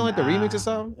 Was he on like the remix or Nah,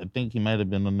 something? I think he might have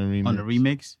been on the remix. On the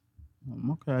remix?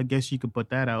 Okay, I guess you could put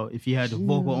that out. If he had the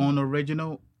vocal on the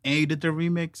original and you did the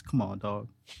remix, come on, dog.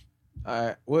 All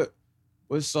right.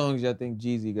 What songs y'all think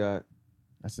Jeezy got?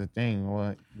 That's the thing.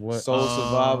 What? Soul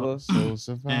Survivor. Soul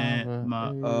Survivor. And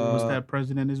my, what's that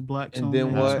President is Black and song?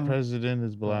 then My what? president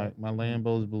is black. My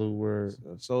Lambo's blue. Word.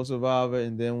 Soul Survivor,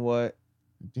 and then what?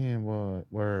 Then what?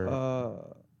 Word.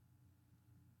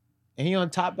 and he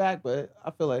on top back, but I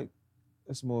feel like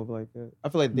it's more of like I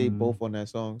feel like they both on that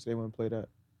song, so they want to play that.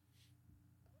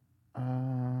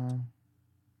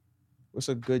 What's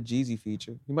a good Jeezy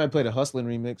feature? He might play the Hustlin'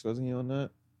 remix, wasn't he on that?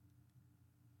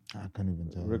 I couldn't even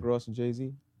tell. Rick Ross and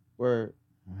Jay-Z? Where?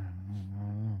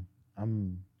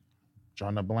 I'm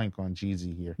drawing a blank on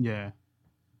Jeezy here. Yeah.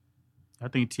 I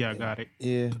think T.I. got it.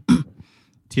 Yeah.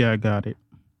 T.I. got it.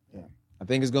 Yeah. I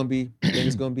think it's gonna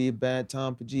be a bad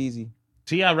time for Jeezy.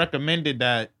 T.I. recommended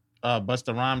that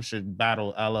Busta Rhymes should battle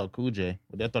LL Cool J.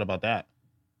 What do you thought about that?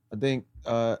 I think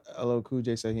LL Cool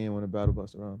J said he didn't want to battle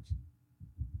Busta Rhymes.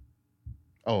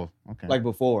 Oh, okay. Like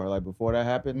before that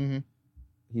happened, Mm-hmm.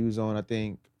 he was on, I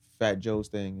think, Fat Joe's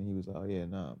thing, and he was like, "Oh yeah,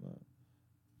 nah, man."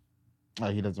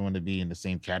 Like he doesn't want to be in the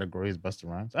same category as Busta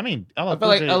Rhymes. I mean, I feel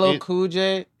like LL Cool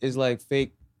J is like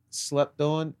fake slept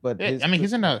on, but I mean,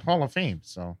 he's in the Hall of Fame,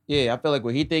 so yeah, I feel like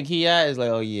what he think he at is like,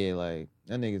 oh yeah, like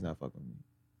that nigga's not fucking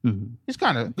with me. Mm-hmm. he's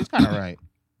kind of right.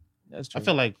 That's true. I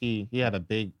feel like he had a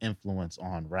big influence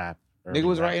on rap. Nigga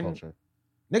was rap writing. culture.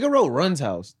 Nigga wrote Run's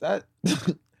House. That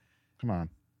Come on,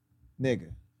 nigga.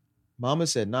 Mama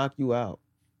said knock you out.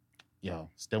 yo,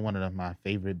 still one of my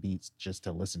favorite beats just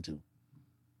to listen to.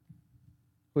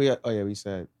 Oh yeah, we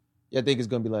said. Yeah, I think it's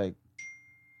gonna be like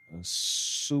a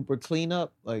super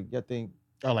cleanup. Like, I think.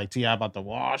 Oh, like T.I. about to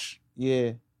wash.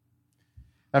 Yeah.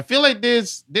 I feel like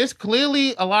there's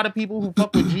clearly a lot of people who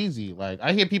fuck with Jeezy. Like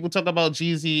I hear people talk about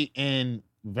Jeezy in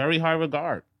very high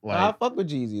regard. Like I fuck with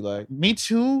Jeezy. Like me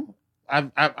too.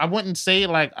 I wouldn't say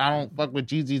like I don't fuck with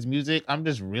Jeezy's music. I'm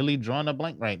just really drawing a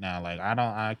blank right now. Like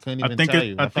I couldn't even tell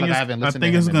you. I feel like I haven't listened to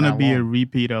him it's in gonna that be a long.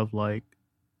 repeat of like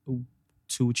 2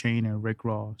 Chainz and Rick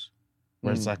Ross.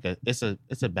 Where it's like it's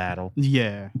a battle.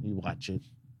 Yeah. You watch it.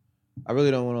 I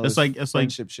really don't want all It's this like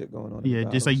friendship shit going on. Yeah,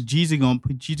 just like Jeezy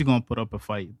gonna put up a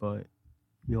fight, but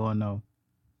we all know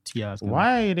T.I.'s gonna.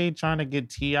 Why are they trying to get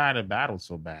T.I. to battle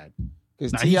so bad?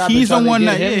 Because he's the one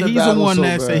that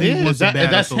said he wants to battle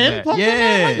that's so him bad. pumping Yeah,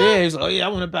 that like Yeah, he's like, oh yeah, I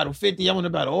want to battle 50. I want to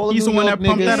battle all of he's New the one York that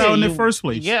pumped niggas. that out in the you- first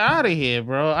place. Get out of here,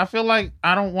 bro. I feel like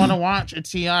I don't want to watch a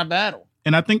T.I. battle.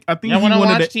 And I think You he want to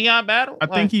wanted watch to. T.I. battle? I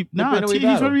think he depending on T. who he He's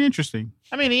battle. very interesting.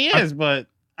 I mean, he is, but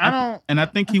I don't. And I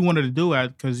think he wanted to do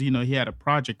it because he had a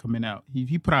project coming out.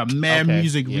 He put out mad Okay,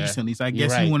 music yeah. recently, so I You're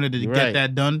guess right, he wanted to you're get right.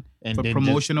 that done And for then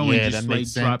promotional just, and just like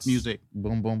makes drop sense. music.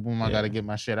 Boom, boom, boom. I Yeah. got to get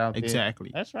my shit out there.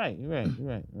 Exactly. That's right. You're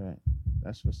right.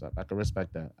 That's what's up. I can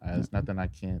respect that. There's nothing I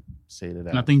can't say to that.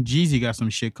 And I think Jeezy got some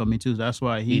shit coming too. That's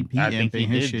why he I think he amping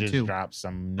his did shit just too. drop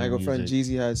some new My girlfriend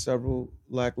music. Jeezy had several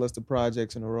lackluster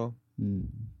projects in a row. Mm.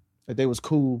 Like they was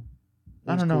cool.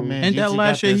 I don't know, man. And that Jeezy last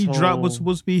got shit he this dropped whole- was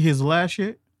supposed to be his last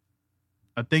shit.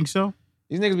 I think so.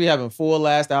 These niggas be having 4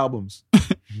 last albums.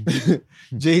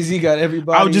 Jay-Z got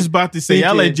everybody. I was just about to say,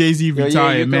 y'all let Jay-Z Yo,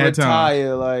 retire, you can mad time.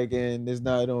 retire, like, and it's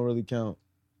not. It don't really count.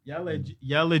 Y'all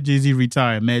let Jay-Z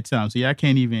retire, mad time. So y'all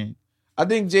can't even. I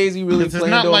think Jay-Z really It's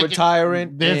planned not on like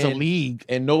retiring. There's a and, league.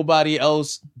 and nobody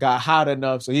else got hot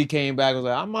enough, so he came back and was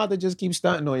like, "I'm about to just keep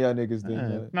stunting on y'all niggas." Then,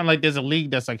 It's not like there's a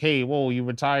league that's like, hey, whoa, you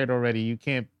retired already. You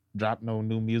can't drop no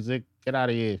new music. Get out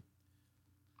of here.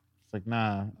 It's like,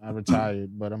 nah, I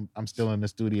retired, but I'm still in the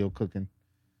studio cooking.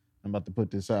 I'm about to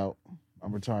put this out.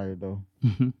 I'm retired though.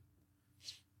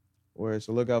 Word,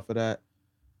 so look out for that.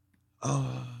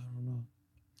 Oh, I don't know.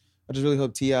 I just really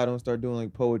hope T.I. don't start doing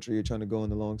like poetry or trying to go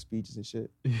into long speeches and shit.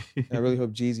 And I really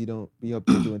hope Jeezy don't be up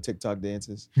there doing TikTok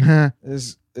dances.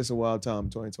 It's a wild time,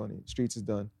 2020. Streets is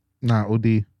done. Nah,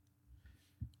 OD.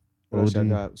 What else y'all OD.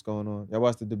 got? What's going on? Y'all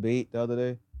watched the debate the other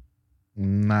day?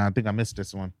 Nah, I think I missed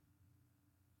this one.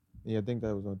 Yeah, I think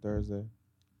that was on Thursday.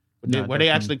 Nah, Were they definitely.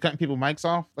 actually cutting people mics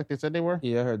off like they said they were?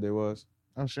 Yeah, I heard there was.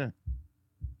 Oh shit.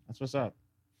 That's what's up.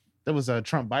 There was a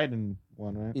Trump Biden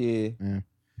one, right? Yeah. Yeah.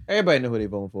 Everybody know who they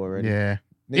voting for already. Yeah.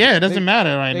 Niggas- Yeah, it doesn't niggas-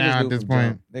 matter right niggas now knew at this from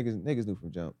point. jump. Niggas knew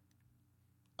from jump.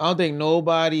 I don't think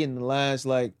nobody in the last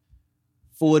like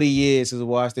 40 years has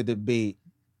watched the debate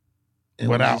and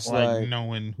was Without just like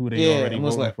knowing who they yeah, already and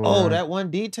was voting like, for. oh, right? that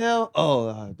one detail,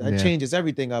 that Yeah. changes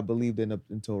everything I believed in up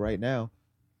until right now.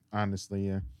 Honestly,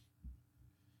 yeah.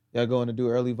 Y'all going to do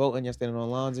early voting? Y'all standing on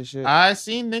lines and shit? I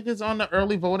seen niggas on the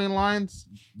early voting lines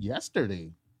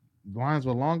yesterday. Lines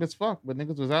were long as fuck, but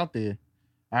niggas was out there.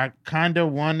 I kind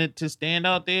of wanted to stand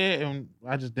out there, and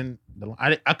I just didn't.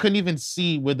 I couldn't even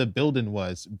see where the building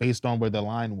was based on where the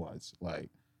line was. Like,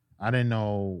 I didn't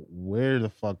know where the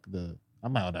fuck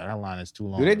I'm out. That line is too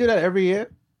long. Do they do that every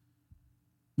year?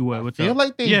 What, I what's feel up?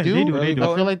 like they Yeah, do. they do, they do.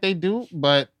 I feel like they do,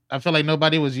 but I feel like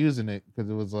nobody was using it because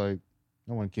it was like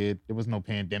no one cared. There was no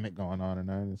pandemic going on,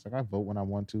 and it's like I vote when I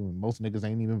want to, and most niggas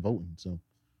ain't even voting. So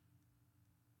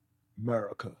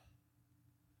America.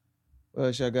 What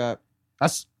else y'all got?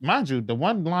 That's mind you, the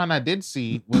one line I did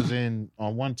see was on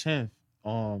 110th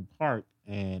Park,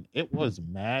 and it was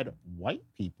mad white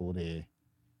people there.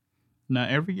 Now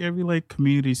every like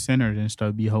community center and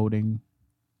stuff be holding.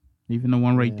 Even the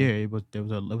one right there, there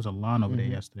was a line over there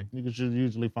yesterday. You could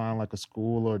usually find like a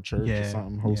school or a church or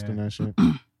something hosting that shit.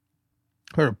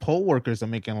 Heard poll workers are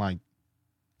making like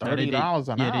 $30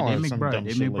 an hour. They make bread.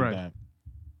 They make bread. Like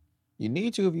You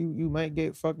need to if you might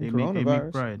get fucking They coronavirus.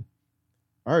 make bread.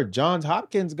 I heard Johns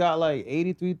Hopkins got like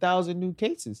 83,000 new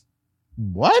cases.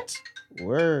 what?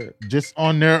 Word. Just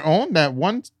on their own? That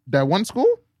one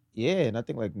school? Yeah, and I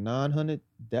think like 900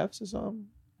 deaths or something.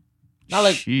 Not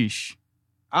like Sheesh.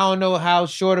 I don't know how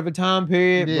short of a time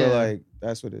period, Yeah. but like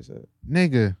that's what it said.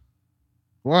 Nigga.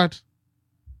 What?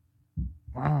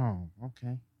 Wow.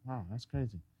 Okay. Wow, that's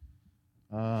crazy.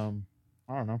 I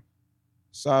don't know.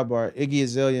 Sidebar: Iggy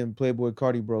Azalea and Playboy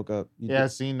Cardi broke up. I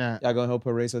seen that. Y'all gonna help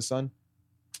her raise her son?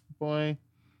 Boy.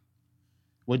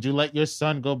 Would you let your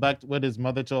son go back with his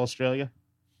mother to Australia?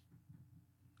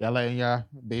 Y'all letting y'all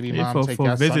baby mom take for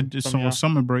your a visit son from y'all?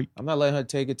 summer break. I'm not letting her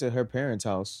take it to her parents'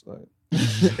 house. Like,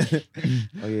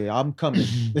 oh yeah, I'm coming.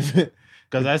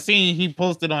 Because I seen he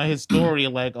posted on his story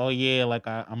like, oh yeah, like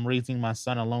I'm raising my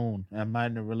son alone. I'm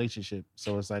not in a relationship.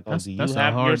 So it's like, oh, do you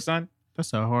have your son?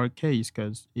 That's a hard case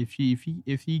because if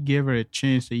he give her a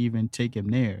chance to even take him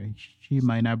there, she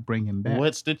might not bring him back.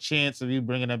 What's the chance of you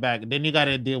bringing him back? Then you got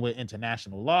to deal with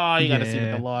international law. You got to see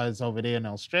what the law is over there in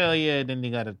Australia. Then you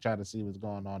got to try to see what's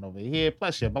going on over here.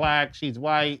 Plus, you're black. She's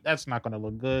white. That's not going to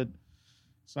look good.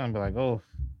 So I'm be like, oh,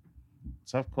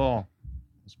 tough call.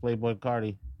 It's Playboy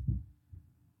Cardi.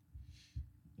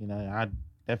 You know, I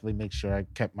definitely make sure I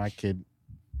kept my kid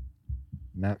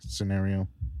in that scenario.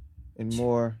 And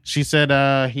more. She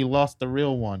said he lost the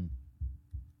real one.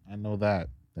 I know that.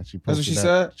 She posted That's what she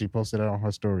said? She posted it on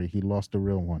her story. He lost the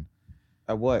real one.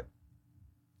 At what?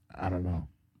 I don't know.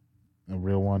 A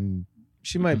real one.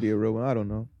 She might be a real one. I don't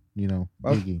know. You know,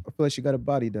 I feel like she got a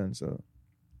body done, so.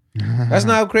 That's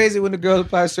not how crazy when the girl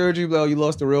applies surgery, like, oh, you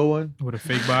lost the real one? With a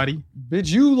fake body?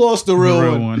 Bitch, you lost the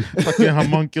real one. Fucking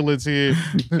homunculus here.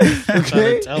 Okay? Trying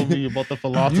to tell me about the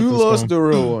philosopher's You lost stone. the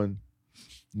real one.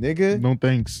 Nigga. No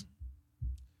thanks.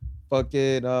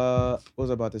 Fucking, what was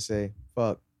I about to say?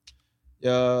 Fuck. You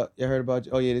heard about,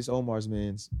 this Omar's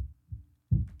man's.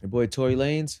 Your boy Tory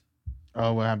Lanez.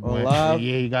 Oh, what happened? On live?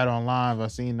 Yeah, he got on live. I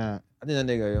seen that. I think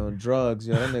that nigga on drugs,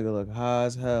 yo. That nigga look high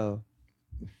as hell.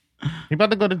 He about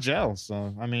to go to jail.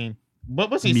 So, I mean, what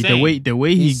was he saying? The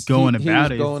way he's going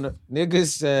about it. Niggas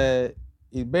said,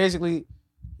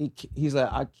 he's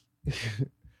like,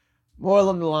 more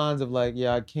along the lines of like,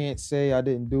 yeah, I can't say I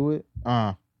didn't do it.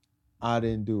 I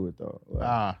didn't do it though.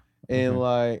 Like, and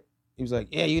like, he was like,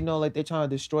 yeah, you know, like they're trying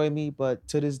to destroy me, but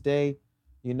to this day,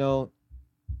 you know,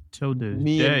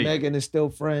 me and Megan is still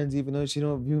friends, even though she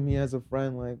don't view me as a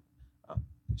friend. Like,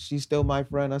 she's still my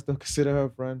friend. I still consider her a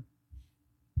friend.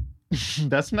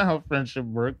 That's not how friendship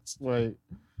works. Like,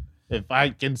 if I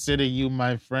consider you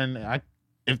my friend,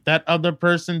 if that other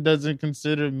person doesn't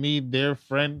consider me their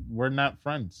friend, we're not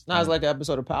friends. Nah, it's like an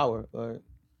episode of Power. Like,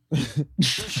 one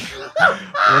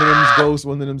of them's Ghost,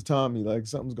 one of them's Tommy. Like,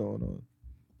 something's going on.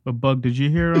 But Bug, did you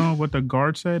hear what the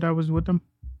guard said that was with him?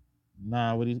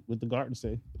 Nah, what the guard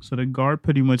say? So the guard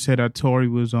pretty much said that Tory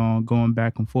was going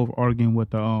back and forth arguing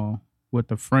with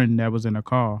the friend that was in the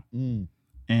car.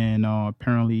 And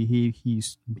apparently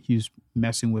he's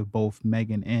messing with both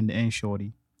Megan and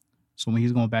Shorty. So when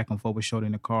he's going back and forth with Shorty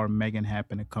in the car, Megan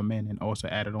happened to come in and also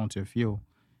added on to the fuel.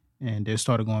 And they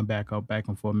started going back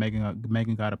and forth.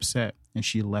 Megan got upset and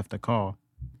she left the car.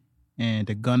 And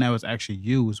the gun that was actually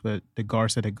used, but the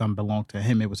guard said the gun belonged to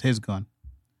him. It was his gun.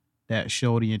 That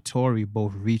Shorty and Tory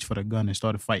both reached for the gun and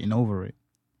started fighting over it.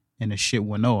 And the shit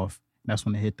went off. That's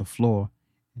when it hit the floor.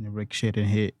 And it ricocheted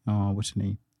and hit, what's her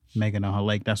name? Megan on her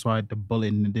leg. That's why the bullet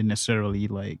didn't necessarily,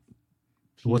 like,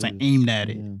 it wasn't aimed at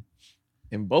it.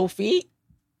 In both feet?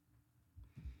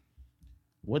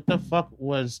 What the fuck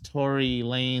was Tory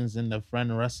Lanez and the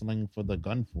friend wrestling for the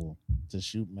gun for? To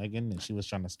shoot Megan and she was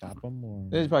trying to stop him? Or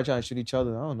They're probably trying to shoot each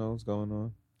other. I don't know what's going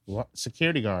on. What?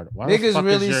 Security guard. Why Niggas the fuck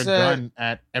really is your said, gun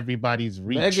at everybody's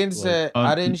reach? Megan said,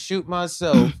 I didn't shoot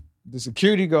myself. The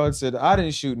security guard said, I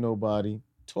didn't shoot nobody.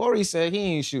 Tory said he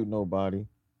ain't shoot nobody.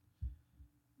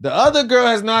 The other girl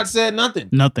has not said nothing.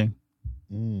 Nothing.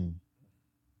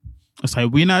 It's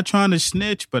like, we're not trying to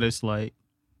snitch, but it's like...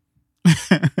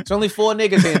 It's only 4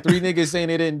 niggas and 3 niggas saying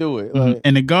they didn't do it. Like,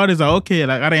 and the guard is like, okay,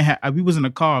 like I didn't have... We was in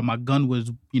the car. My gun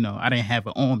was, I didn't have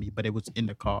it on me, but it was in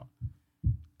the car.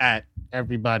 At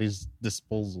everybody's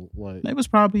disposal. Like, it was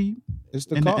probably... It's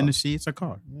the car. In the seat, it's a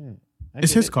car. Yeah,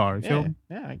 it's his car. You feel me?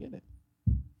 Yeah, I get it.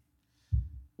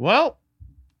 Well,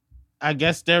 I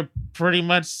guess they're pretty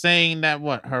much saying that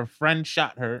her friend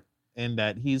shot her and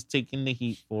that he's taking the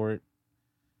heat for it.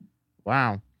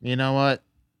 Wow. You know what?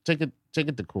 Take it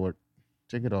to court.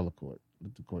 Take it all to court.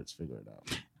 Let the courts figure it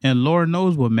out. And Lord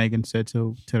knows what Megan said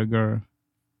to the girl.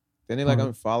 Didn't they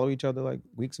unfollow each other like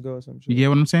weeks ago or something? You get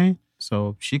what I'm saying?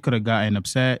 So she could have gotten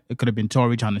upset. It could have been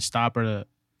Tori trying to stop her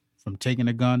from taking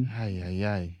a gun.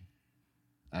 Ay.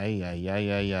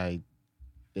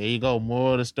 There you go.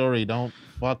 Moral of the story. Don't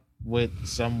fuck with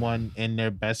someone and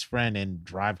their best friend and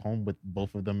drive home with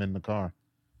both of them in the car.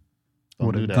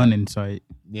 With a gun in sight.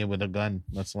 Yeah, with a gun.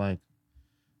 That's like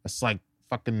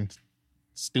fucking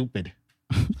stupid.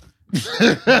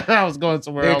 I was going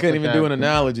somewhere else. They couldn't even do an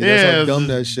analogy. That's how dumb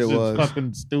that shit was.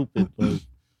 Fucking stupid. Like,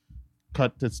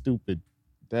 cut to stupid.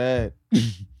 Dad.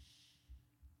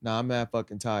 Nah, I'm mad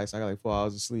fucking tired. So I got like 4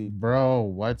 hours of sleep. Bro,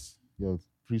 what? Yo,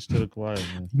 preach to the choir,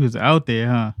 man. He was out there,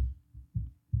 huh?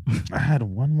 I had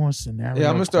one more scenario. Yeah,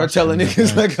 I'm gonna start telling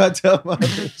niggas like I tell my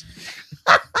bitch.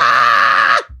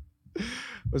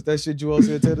 What's that shit Joel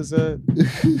Santana said? Yeah,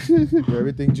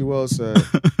 everything Joel said.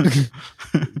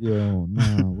 Yo,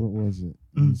 nah, what was it?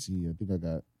 Let me see. I think I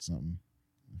got something.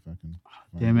 If I can.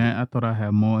 Yeah, man. I thought I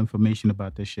had more information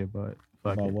about this shit, but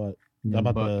fuck about it. what?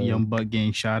 Young Buck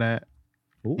getting shot at,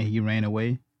 Ooh. and he ran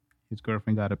away. His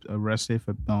girlfriend got arrested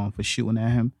for shooting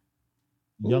at him.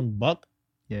 Young Buck?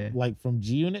 Yeah. Like from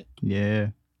G Unit?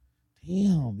 Yeah.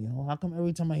 Damn, yo, how come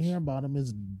every time I hear about him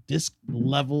is this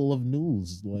level of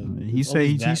news? Like he say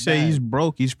he's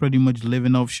broke. He's pretty much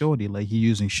living off Shorty. Like he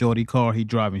using Shorty car. He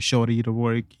driving Shorty to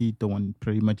work. He doing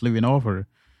pretty much living off her.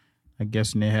 I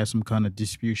guess and they had some kind of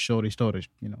dispute. Shorty started,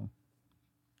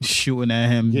 shooting at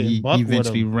him. He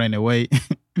eventually ran away.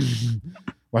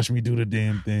 Watch me do the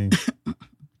damn thing.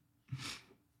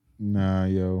 Nah,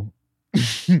 yo.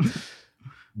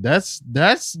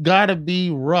 That's gotta be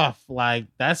rough. Like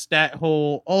that's that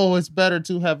whole it's better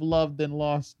to have loved than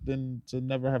lost than to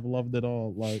never have loved at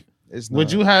all. Like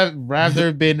would you have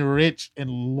rather been rich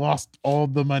and lost all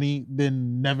the money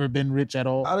than never been rich at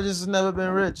all? I'd have just never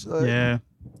been rich. Like, yeah,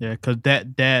 because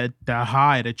that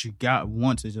high that you got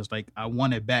once is just like I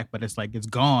want it back, but it's like it's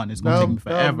gone. It's gonna take me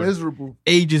forever. Miserable.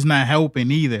 Age is not helping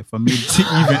either for me to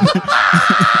even.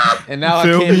 And now I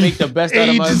can't make the best out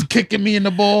of my... Age is kicking me in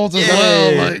the balls as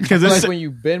well. Because it's like when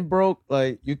you've been broke,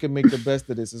 like you can make the best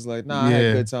of this. It's like, I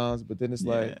had good times, but then it's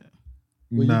like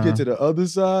when you get to the other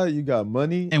side, you got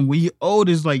money. And when you old,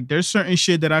 it's like there's certain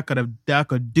shit that I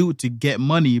could do to get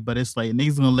money, but it's like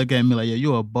niggas gonna look at me like, yo,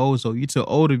 you a bozo. You too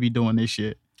old to be doing this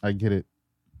shit. I get it.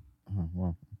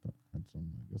 Well, I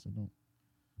guess I don't.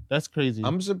 That's crazy.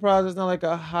 I'm surprised it's not like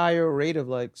a higher rate of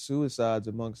like suicides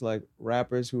amongst like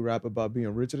rappers who rap about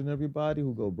being richer than everybody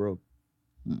who go broke.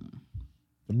 The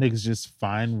niggas just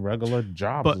find regular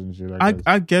jobs but and shit.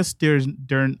 I guess there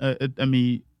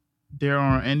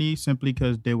aren't any simply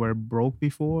because they were broke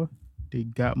before. They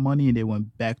got money and they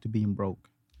went back to being broke.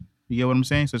 You get what I'm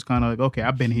saying? So it's kind of like, okay,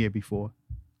 I've been here before.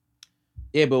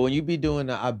 Yeah, but when you be doing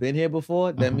the I've been here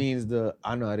before, that means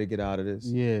I know how to get out of this.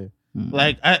 Yeah.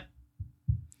 Like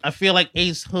I feel like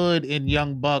Ace Hood and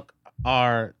Young Buck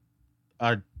are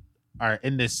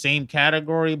in the same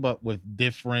category, but with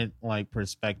different like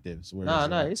perspectives.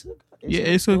 Nah, Ace Hood.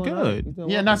 Ace Hood good.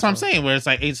 Yeah, that's what I'm saying. Where it's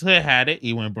like Ace Hood had it,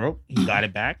 he went broke, he got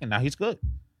it back, and now he's good.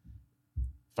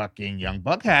 Fucking Young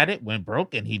Buck had it, went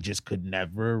broke, and he just could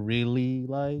never really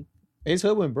like. Ace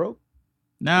Hood went broke.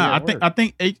 Nah, I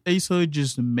think Ace Hood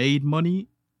just made money.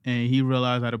 And he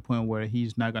realized at a point where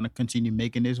he's not going to continue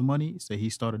making his money. So he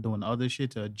started doing other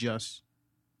shit to adjust.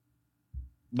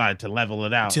 Like to level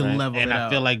it out. And I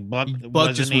feel like Buck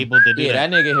wasn't able to do that. Yeah,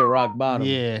 that nigga hit rock bottom.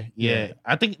 Yeah.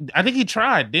 I think he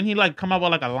tried. Didn't he like come up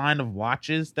with like a line of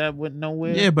watches that went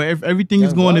nowhere? Yeah, but if everything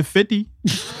is going to 50.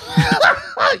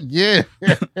 Yeah.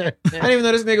 I didn't even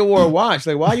know this nigga wore a watch.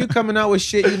 Like, why are you coming out with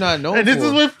shit you not known and this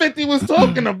is what 50 was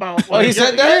talking about. Like, he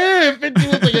said that? Yeah, 50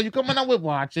 was like, you coming out with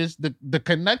watches. The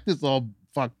connectors all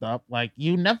fucked up. Like,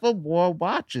 you never wore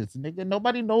watches, nigga.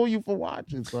 Nobody know you for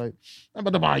watches. Like, I'm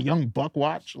about to buy a Young Buck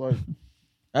watch. Like,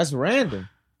 that's random.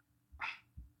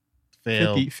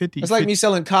 Fail. 50. It's like me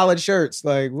selling collared shirts.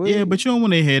 Like, yeah, but you don't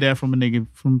want to hear that from a nigga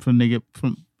from nigga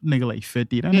like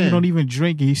 50. That nigga don't even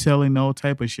drink. He's selling all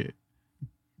type of shit.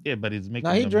 Yeah, but he's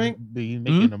making. He drink. He's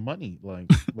making the money. Like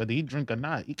whether he drink or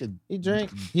not, he could. He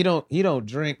drink. He don't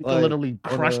drink. He could literally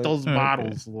crush those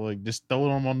bottles. Like just throw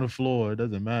them on the floor. It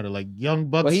doesn't matter. Like Young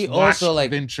Buck's. But he also like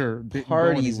venture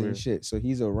parties and shit. So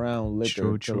he's around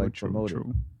liquor to like promote it.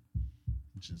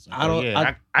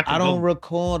 I don't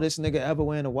recall this nigga ever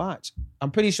wearing a watch.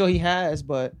 I'm pretty sure he has,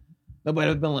 but Nobody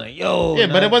would have been like, yo. Yeah,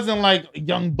 but it wasn't like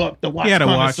Young Buck the watch He had a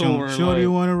watch connoisseur. on. Sure,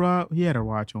 you want to rob? He had a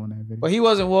watch on that video. But he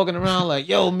wasn't walking around like,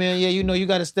 yo, man, yeah, you know, you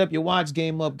got to step your watch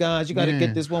game up, guys. You got to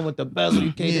get this one with the bezel.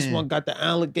 Okay, this one got the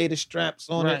alligator straps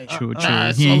on it. True.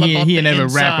 He never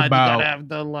rap about you gotta have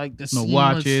the no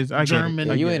watches. I get German.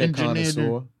 Yeah, you ain't a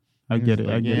connoisseur. I get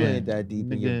it. You ain't that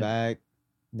deep in your bag,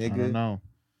 nigga. I don't know.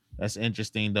 That's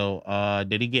interesting though.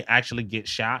 Did he actually get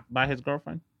shot by his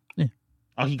girlfriend? Yeah.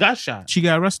 Oh, he got shot. She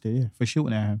got arrested, for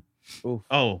shooting at him. Oof.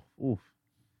 Oh, oof.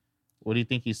 What do you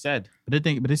think he said? But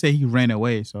they say he ran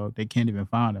away, so they can't even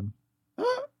find him.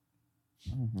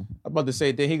 I'm about to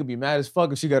say that he could be mad as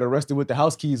fuck if she got arrested with the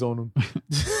house keys on him.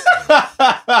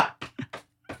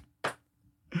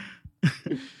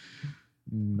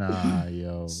 Nah,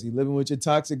 yo. See, living with your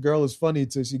toxic girl is funny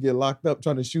till she get locked up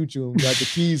trying to shoot you and got the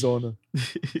keys on her.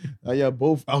 Now y'all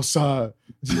both outside.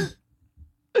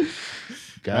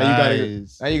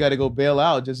 Guys. Now you gotta go bail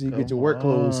out just so you get your work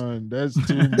clothes. That's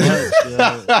too much,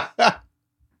 yo.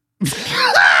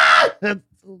 That's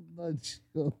too much,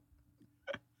 yo.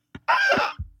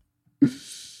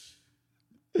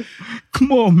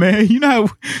 Come on, man. You know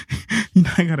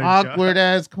I got a awkward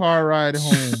ass car ride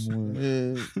home.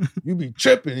 Man. You be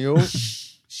tripping, yo.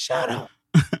 Shut up.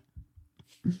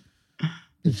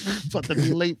 About to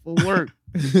be late for work.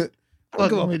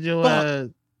 Fucking with your ass.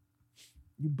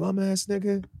 You bum ass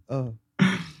nigga.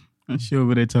 I'm sure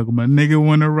what they talking about. Nigga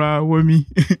wanna ride with me?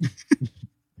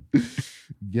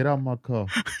 Get out my car.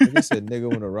 Nigga said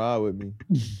nigga wanna ride with me.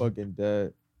 Fucking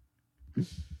dead.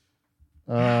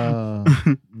 Now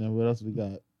what else we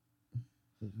got?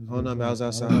 Hold on, man. I was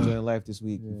outside enjoying life this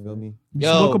week. You feel me? You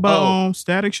spoke about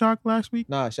Static Shock last week?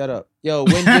 Nah, shut up. Yo,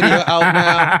 win video out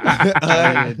now.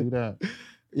 Yeah, do that.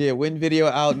 Yeah, win video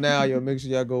out now. Yo, make sure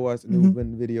y'all go watch the new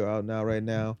win video out now, right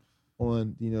now.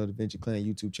 On, the Venture Clan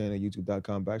YouTube channel,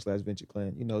 youtube.com/Venture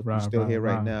Clan. If you're still here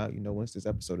right now, once this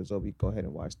episode is over, you go ahead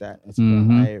and watch that. That's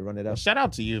run it up. Shout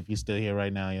out to you if you're still here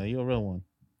right now, yo. You're a real one.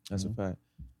 That's a fact.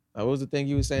 What was the thing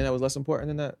you were saying that was less important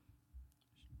than that?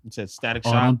 You said Static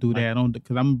Shock. Don't do that.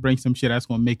 Because I'm gonna bring some shit that's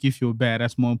gonna make you feel bad.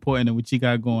 That's more important than what you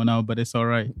got going on, but it's all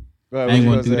right. I ain't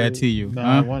gonna do that to you.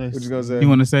 Nah, what you gonna say? You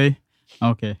wanna say?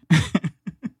 Okay.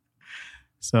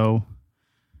 So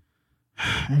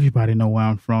everybody know where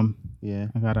I'm from. Yeah.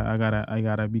 We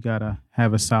gotta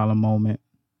have a solemn moment.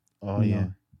 Oh yeah.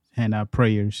 Hand out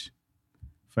prayers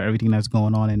for everything that's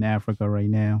going on in Africa right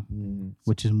now,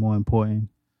 which is more important.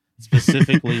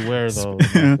 Specifically where though?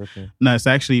 In Africa? No, it's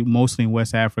actually mostly in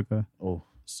West Africa. Oh.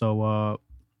 So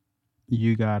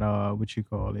you got what you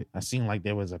call it? I seen like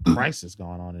there was a crisis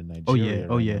going on in Nigeria.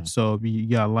 Oh yeah. So you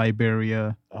got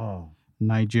Liberia,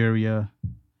 Nigeria,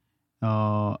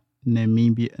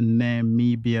 Namibia.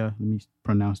 Let me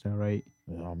pronounce that right.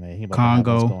 Oh man, he about Congo,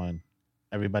 to have us going.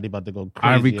 Everybody about to go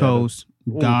crazy. Ivory Coast,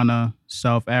 Ghana,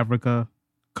 South Africa,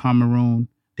 Cameroon.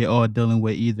 They're all dealing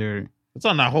with either. It's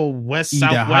on that whole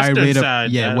southwestern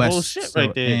side. Yeah, that west. whole shit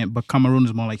right there. But Cameroon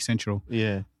is more like central.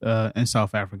 Yeah. And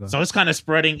South Africa. So it's kind of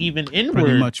spreading even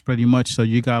inward. Pretty much. So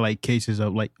you got like cases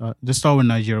of like the start with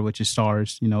Nigeria, which is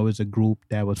SARS. It was a group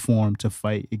that was formed to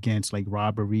fight against like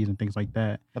robberies and things like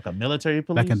that. Like a military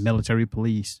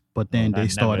police. But then they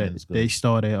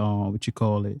started what you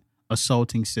call it,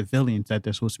 assaulting civilians that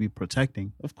they're supposed to be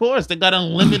protecting. Of course, they got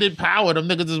unlimited power. Them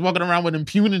niggas is walking around with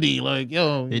impunity. Like,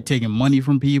 yo, they're taking money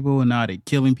from people and now they're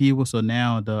killing people. So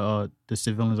now the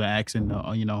civilians are asking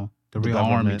the real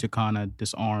army to kind of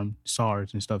disarm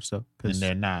SARS and stuff. And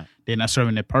they're not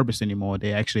serving their purpose anymore.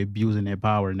 They're actually abusing their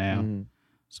power now.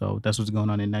 So that's what's going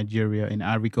on in Nigeria. In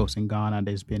Ivory Coast and Ghana,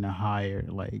 there's been a higher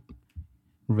like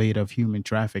rate of human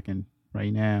trafficking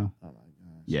right now. Oh my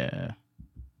gosh. Yeah.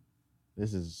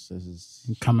 This is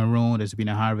in Cameroon. There's been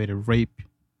a high rate of rape.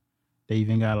 They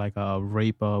even got like a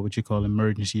rape, what you call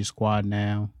emergency squad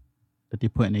now that they're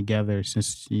putting together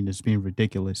since it's been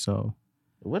ridiculous. So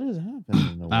what is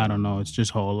happening? I don't know. It's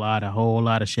just a whole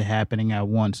lot of shit happening at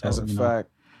once. That's a fact.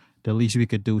 The least we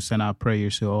could do is send out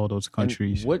prayers to all those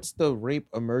countries. And what's the rape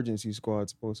emergency squad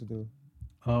supposed to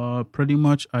do? Pretty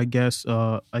much, I guess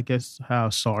how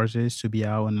SARS is to be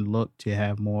out and look to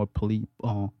have more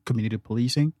community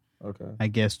policing. Okay. I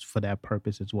guess for that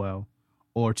purpose as well,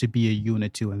 or to be a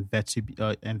unit to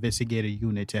investigate a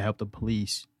unit to help the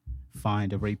police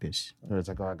find a rapist. It's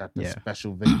like, I got the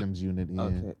special victims unit. Yeah.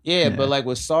 Okay. Yeah, but like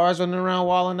with SARS running around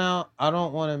walling out, I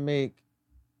don't want to make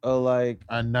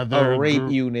another rape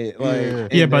unit.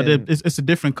 Like, but it's a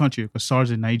different country because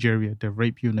SARS in Nigeria. The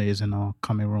rape unit is in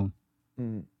Cameroon.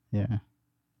 Yeah.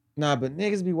 Nah, but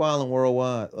niggas be wilding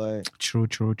worldwide. Like true.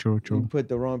 You put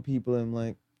the wrong people in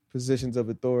like positions of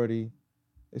authority,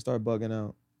 they start bugging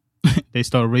out. They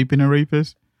start raping a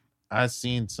rapist. I've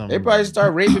seen some. They probably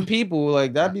start raping people.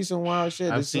 Like that'd be some wild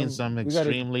shit. I've seen some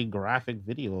extremely graphic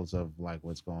videos of like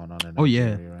what's going on in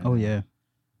Nigeria right now. Oh yeah.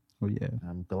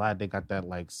 I'm glad they got that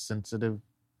like sensitive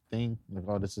thing. Like,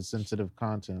 oh, this is sensitive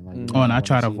content. Like, and I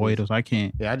try to avoid those. I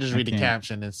can't. Yeah, I just read the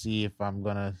caption and see if I'm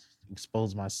gonna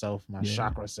expose myself, my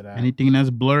chakras to that. Anything that's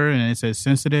blurred and it says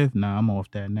sensitive, nah, I'm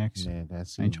off that next. Yeah,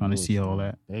 that's I ain't trying to see all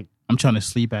that. I'm trying to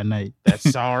sleep at night. That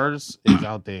SARS is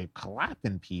out there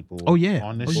clapping people. Oh yeah,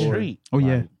 on the street. Oh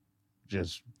yeah,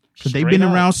 just because they've been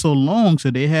around so long, so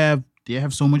they have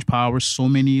so much power, so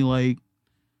many like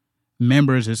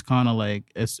members. It's kind of like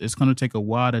it's gonna take a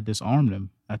while to disarm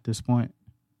them at this point.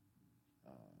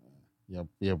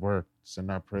 Yeah, we're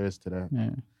send our prayers to that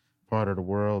part of the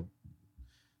world.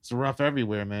 It's rough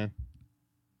everywhere, man.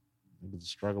 Niggas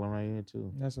struggling right here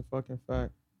too. That's a fucking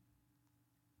fact.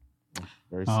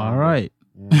 Very somber. All right.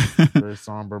 Yeah, very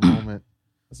somber moment.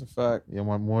 That's a fact. You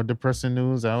want more depressing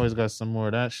news? I always got some more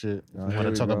of that shit. You want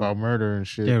to talk about murder and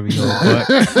shit. There we go. Yeah,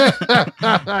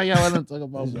 I want to talk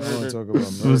about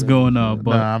murder. What's going on?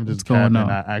 But I'm just going on.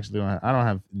 I actually don't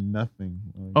have nothing.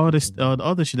 The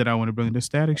other shit that I want to bring, the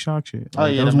Static Shock shit. Oh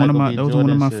yeah, that was one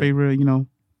of my favorite,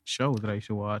 shows that I used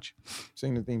to watch.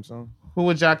 Sing the theme song. Who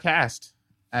would y'all cast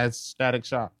as Static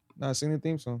Shock? Nah, sing the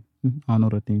theme song. I know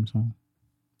the theme song.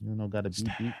 You don't know, got a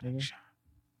beat, nigga? Shock.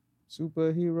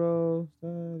 Superhero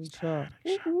Static Shock.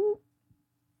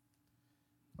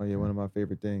 Oh yeah, one of my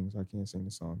favorite things. I can't sing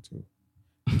the song too.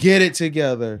 Get it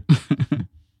together.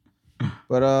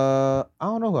 But I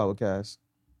don't know who I would cast.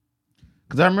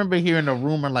 Because I remember hearing a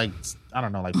rumor like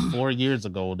 4 years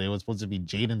ago, they was supposed to be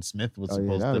Jaden Smith was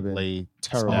supposed to play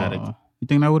terrible. Static. You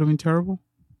think that would have been terrible?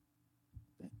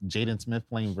 Jaden Smith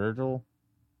playing Virgil?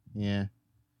 Yeah.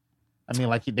 I mean,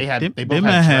 like they both they had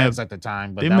might dreads at the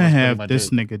time, but they that might was have this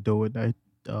nigga do it. The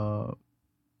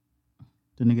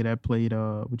nigga that played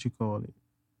what you call it?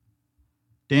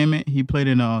 Damn it, he played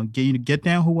in Get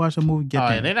Down. Who watched the movie Get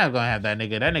Down? Yeah, they're not gonna have that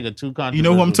nigga. That nigga too controversial. You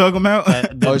know who I'm talking about?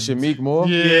 Shameik Moore?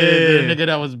 Yeah, the nigga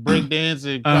that was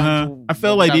breakdancing. I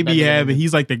felt like they be having.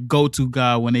 He's like the go-to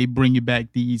guy when they bring you back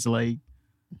these like.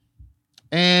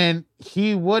 And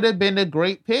he would have been a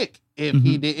great pick if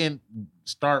he didn't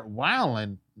start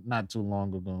wilding not too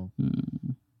long ago.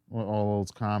 With all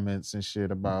those comments and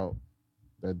shit about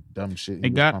that dumb shit. They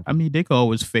could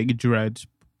always fake dreads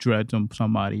on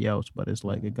somebody else, but it's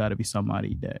like it got to be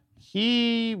somebody that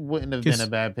he wouldn't have been a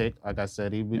bad pick. Like I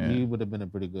said, he would have been a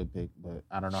pretty good pick, but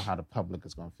I don't know how the public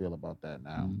is gonna feel about that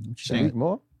now. Shameik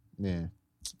Moore? Yeah,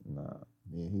 nah,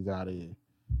 yeah, he's out of here.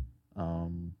 I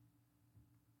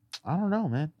don't know,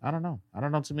 man. I don't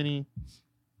know too many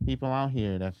people out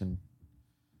here that can.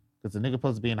 Because the nigga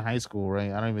supposed to be in high school,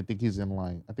 right? I don't even think he's in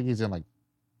I think he's in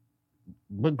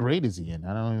what grade is he in?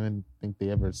 I don't even think they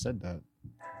ever said that.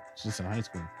 It's just in high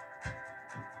school.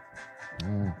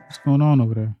 What's going on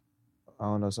over there? I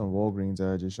don't know, some Walgreens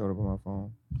ad just showed up on my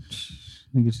phone.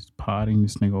 Niggas just potting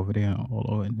this nigga over there all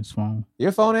over in his phone.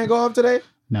 Your phone ain't go off today?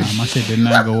 Nah, my shit did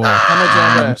not go off. How much you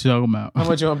on bet? What you talking about? How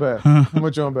much you on bet? How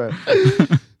much you on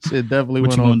bet? Shit definitely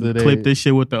went on today. Clip this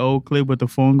shit with the old clip with the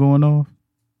phone going off?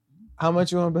 How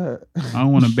much you on bet? I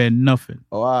don't want to bet nothing.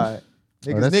 Oh, all right.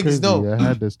 Niggas crazy. know. I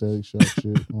had this Static Shock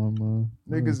shit on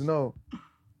my... Niggas know.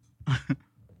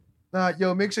 Nah,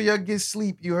 yo, make sure y'all get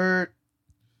sleep. You heard?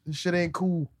 This shit ain't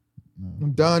cool. No.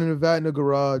 I'm down in the vat in the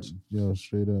garage. Yo,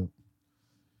 straight up.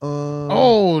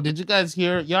 Did you guys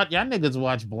hear? Y'all niggas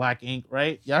watch Black Ink,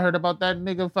 right? Y'all heard about that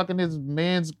nigga fucking his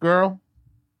man's girl?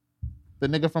 The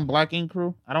nigga from Black Ink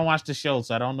crew? I don't watch the show,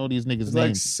 so I don't know these niggas' names.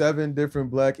 Like 7 different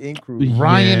Black Ink crews.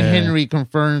 Ryan Henry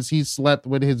confirms he slept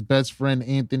with his best friend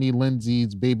Anthony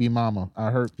Lindsay's baby mama. I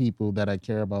hurt people that I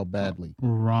care about badly.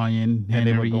 Ryan Henry, and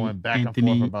they were going back and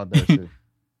forth about that shit.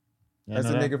 That's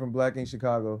the nigga from Black Ink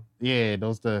Chicago. Yeah,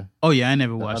 those the... Oh, yeah, I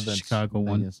never watched the Chicago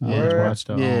one.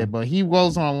 Yeah, but he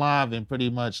goes on live and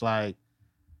pretty much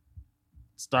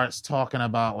starts talking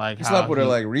about he slept with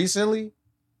her recently?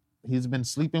 He's been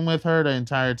sleeping with her the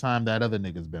entire time that other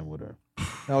nigga's been with her.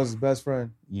 That was his best friend.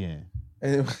 Yeah.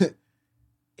 And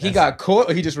he got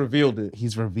caught or he just revealed it?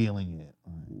 He's revealing it.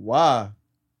 Why?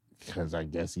 Because I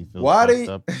guess he feels fucked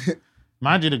up.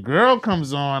 Mind you, the girl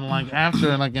comes on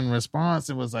after in response,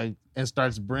 it was and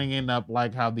starts bringing up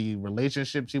how the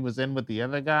relationship she was in with the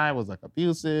other guy was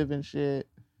abusive and shit.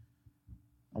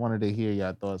 I wanted to hear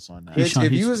your thoughts on that. Bitch,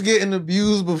 if you was getting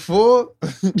abused before...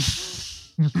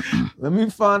 Let me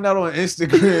find out on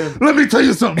Instagram. Let me tell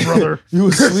you something, brother. You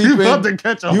was sleeping.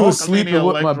 You was sleeping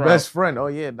with my best friend. Oh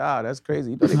yeah, that's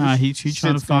crazy. He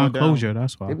trying to find closure.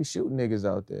 That's why they be shooting niggas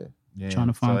out there. Yeah, trying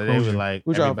to find closure.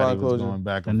 Who trying to find closure? Going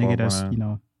back the and nigga forth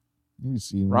that's You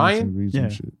see Ryan. Yeah.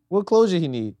 What closure he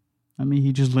need? I mean,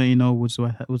 he just letting you know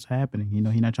what's happening. You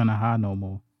know, he not trying to hide no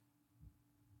more.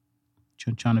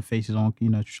 Trying to face his own,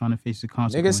 trying to face the Nigga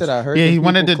consequences. said I heard. Yeah, the he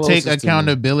wanted to people take closest to me.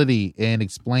 accountability and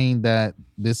explain that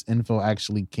this info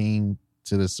actually came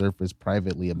to the surface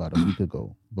privately about a week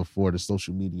ago before the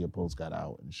social media post got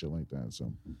out and shit like that.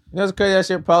 So You know what's crazy? That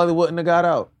shit probably wouldn't have got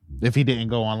out. if he didn't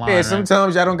go online, Yeah, right?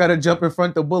 sometimes y'all don't gotta jump in front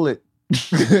of the bullet.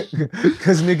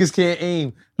 Cause niggas can't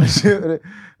aim. That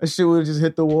shit would have just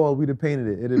hit the wall. We'd have painted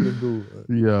it. It'd have been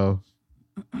cool. Yo,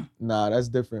 Nah, that's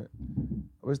different.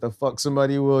 I wish the fuck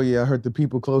somebody will. Yeah, I hurt the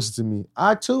people closest to me.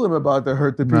 I too am about to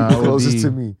hurt the people Nah, it would closest be-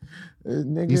 to me.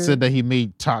 Nigga. he said that he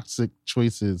made toxic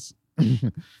choices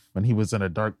when he was in a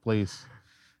dark place.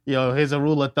 Yo, here's a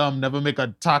rule of thumb: never make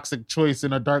a toxic choice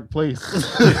in a dark place. All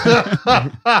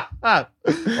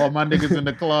my niggas in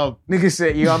the club. Nigga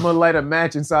said, yo, I'm gonna light a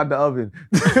match inside the oven.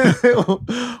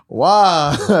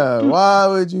 Why? Why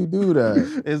would you do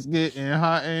that? It's getting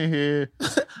hot in here.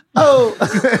 Oh,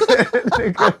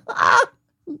 nigga.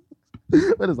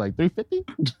 What is it, like 350?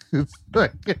 It's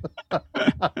like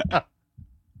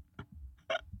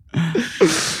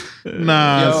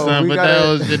nah, Yo, son, we but gotta-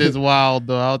 that was, shit is wild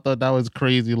though. I thought that was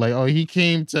crazy. Like, oh, he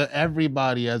came to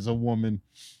everybody as a woman.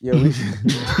 Yeah,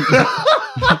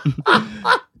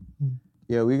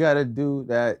 we gotta do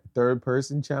that third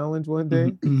person challenge one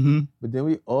day. Mm-hmm. But then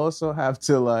we also have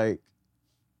to like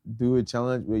do a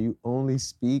challenge where you only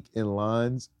speak in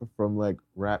lines from like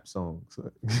rap songs.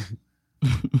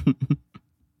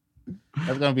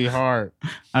 That's gonna be hard.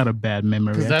 I had a bad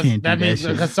memory. I Because can't do that that means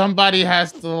shit. because somebody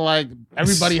has to like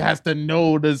everybody has to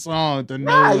know the song to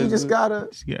know. Nah, you it. just gotta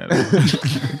Yeah.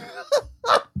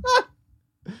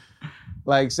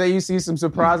 like say you see some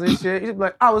surprising shit. You just be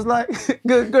like, I was like,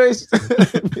 good gracious.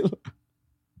 Be like,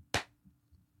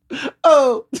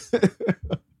 oh.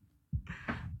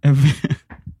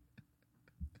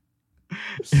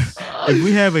 If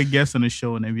we have a guest on the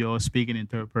show and then we all speaking in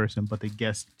third person, but the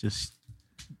guest just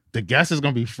The guest is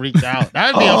gonna be freaked out.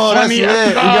 That'd be Oh, a that's funny it. episode.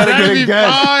 You gotta That'd get a be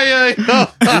guest. fire, yo.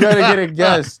 You gotta get a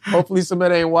guess. Hopefully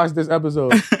somebody ain't watched this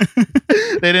episode.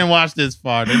 They didn't watch this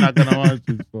far. They're not gonna watch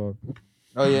this far.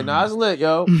 Oh yeah, nah, it's lit,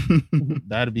 yo.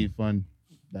 That'd be fun.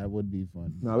 That would be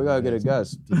fun. No, we gotta get a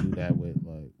guest. To do that with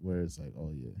like where it's like,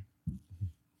 oh yeah.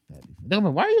 That'd be fun. They're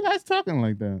like, why are you guys talking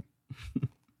like that?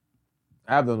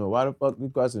 I don't know why the fuck you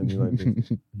questioning me like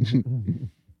this.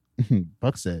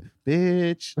 Buck said,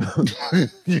 bitch.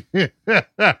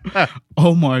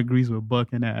 Omar agrees with Buck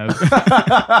and Ab.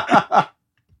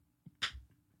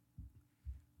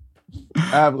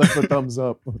 I've left a thumbs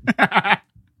up.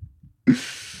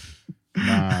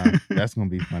 Nah, that's gonna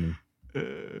be funny.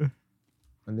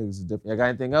 My niggas is different. Y'all got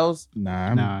anything else?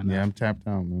 Nah, I'm tapped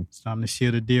out, man. It's time to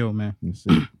seal the deal, man. Let's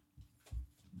see.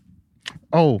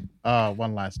 Oh,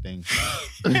 one last thing.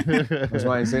 That's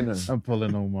why I ain't saying nothing. I'm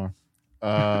pulling no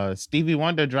more. Stevie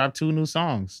Wonder dropped 2 new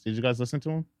songs. Did you guys listen to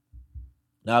them?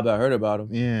 Nah, but I heard about him.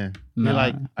 Yeah. Nah, They're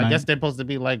like, I nah. guess they're supposed to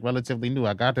be like relatively new.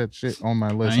 I got that shit on my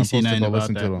list. ain't I'm seen supposed to nothing go about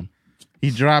listen to that. them. He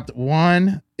dropped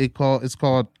one. It's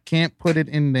called "Can't Put It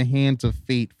in the Hands of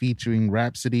Fate" featuring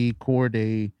Rhapsody,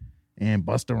 Corday, and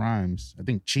Busta Rhymes. I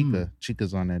think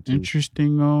Chica's on that too.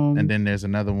 Interesting. And then there's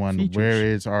another one, features. "Where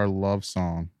Is Our Love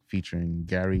Song," featuring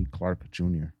Gary Clark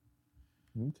Jr.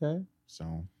 Okay.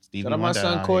 So Stevie Shout out my Wonder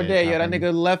son out Corday. here Yeah, that dropping-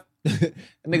 nigga left. That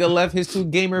nigga left his 2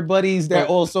 gamer buddies that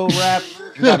also rap.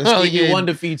 Got a Stevie Yeah.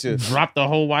 Wonder feature. dropped the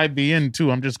whole YBN too.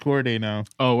 I'm just Corday now.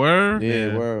 oh, word? Yeah,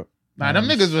 Yeah. word. Nah, them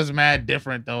niggas was mad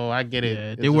different though. I get it. Yeah,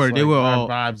 It's they just were- they were our all-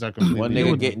 vibes are completely One They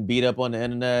nigga were- getting beat up on the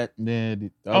internet. Yeah. other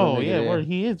Oh nigga yeah, there. word.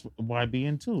 He is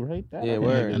YBN too, right? That Yeah, other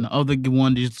word. nigga. And the other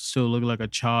one just still look like a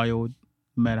child,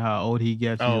 no matter how old he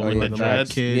gets. Oh, he with look the like a little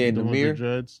dreads. kid. Yeah, The the one with mirror.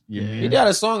 dreads. Yeah. Yeah. He got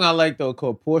a song I like though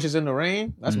called "Porsches in the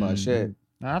Rain." That's my Mhm. shit.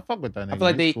 Nah, I fuck with that nigga. I feel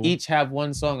like they He's cool. each have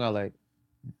one song I like.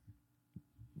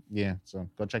 Yeah, so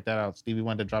go check that out. Stevie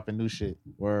Wonder dropping new shit.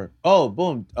 Word. Oh,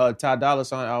 boom. Ty Dolla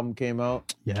 $ign album came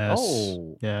out. Yes.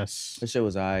 Oh. Yes. That shit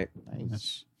was alright.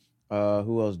 Nice. Yes.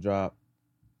 Who else dropped?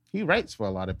 He writes for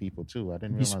a lot of people too. I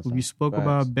didn't We, realize we that. spoke Facts.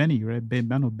 about Benny, right?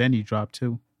 I know Benny dropped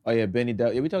too. Oh yeah, Benny.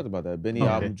 Yeah, we talked about that. Benny Okay.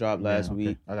 album dropped last Yeah, okay.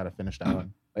 week. I gotta finish that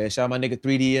one. Oh yeah, shout out my nigga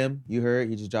 3DM. You heard?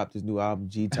 He just dropped his new album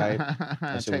G Type.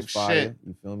 That shit was fire. Shit.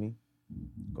 You feel me?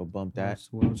 Go bump What that. else-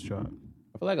 What else dropped?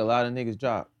 I feel like a lot of niggas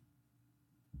drop.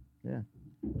 I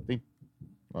think.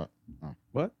 What? Oh.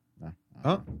 What? Nah.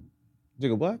 Huh?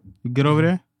 Jigga what? You good over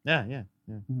there? Yeah.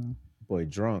 Boy,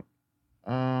 drunk.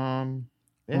 Yeah,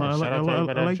 Well, shout out to I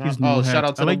everybody like that these dropped. new Oh, hats. shout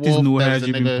out to I the like these Wolf. new That hats was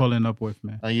you've the been nigga- pulling up with,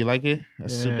 man. Oh, you like it?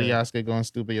 That's Super Yeah. Yasuke going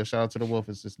stupid. Yo, shout out to the Wolf.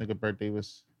 It's this nigga birthday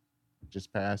was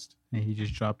just passed. And he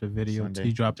just dropped a video. Sunday.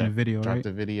 He dropped a video, Dropped right?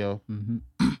 a video.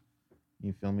 Mm-hmm.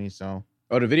 You feel me? So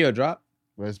Oh, the video dropped?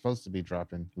 Well, it's supposed to be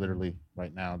dropping literally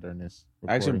right now during this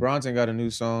recording. Action Bronson got a new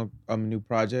song, a new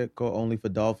project called Only for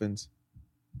Dolphins.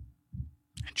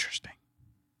 Interesting.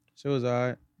 Shit was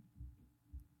alright.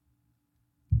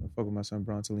 I fuck with my son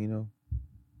Bronsolino.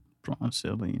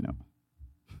 Bronsolino.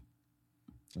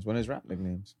 That's one of his rap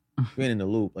nicknames. You ain't in the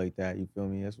loop like that, you feel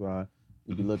me? That's why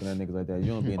you be looking at niggas like that.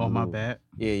 You don't be in the loop. Oh, my bad.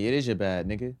 Yeah, it is your bad,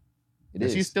 nigga.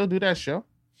 Does he still do that show?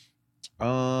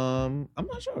 I'm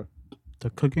not sure. The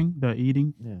cooking, the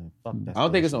eating. Yeah, fuck that. I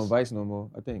don't think it's on Vice no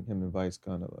more. I think him and Vice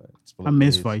kind of like. I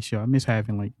miss Vice, yo. I miss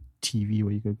having like TV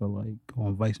where you could go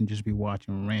on Vice and just be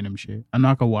watching random shit. I know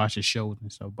I could watch the shows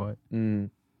and stuff, but I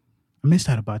miss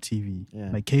that about TV. Yeah.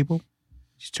 Like cable,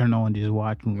 just turn on and just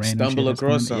watch random Stumble shit.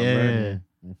 Across something. Yeah.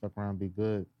 And fuck around, be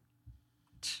good.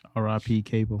 R.I.P.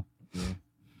 cable. Yeah.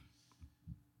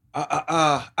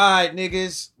 All right,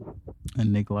 niggas.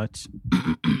 And Nick Lutz.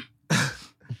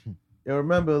 Yo,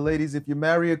 remember, ladies, if you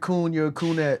marry a coon, you're a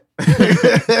coonette.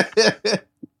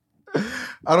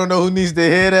 I don't know who needs to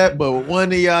hear that, but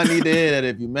one of y'all need to hear that.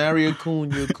 If you marry a coon,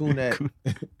 you're a coonette.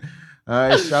 All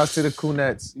right, shouts to the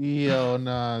coonettes. Yo,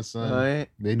 nah, son. Right.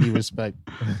 They need respect.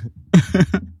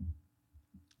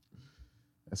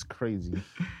 That's crazy.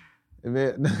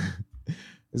 Man,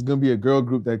 it's gonna be a girl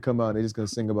group that come out and they're just gonna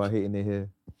sing about hating their hair.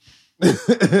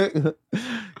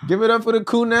 Give it up for the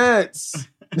coonettes.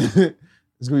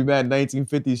 It's gonna be mad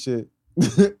 1950 shit.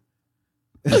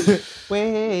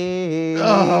 Wait,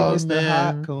 it's the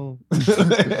hot cone.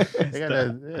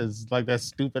 It's like that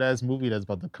stupid ass movie that's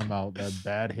about to come out. That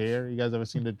Bad Hair. You guys ever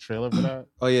seen the trailer for that?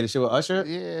 Oh yeah, the shit with Usher.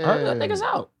 Yeah, I think it's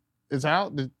out. It's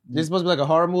out. This is supposed to be like a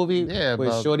horror movie. Yeah,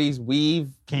 where shorty's weave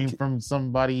came from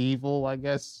somebody evil, I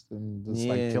guess, and just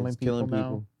like killing people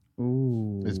now.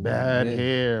 Ooh, it's bad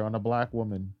hair on a black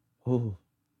woman. Ooh,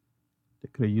 they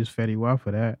could have used Fetty Wap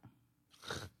for that.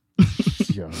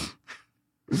 Yo.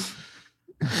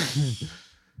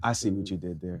 I see what you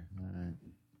did there. All right.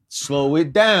 Slow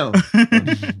it down. All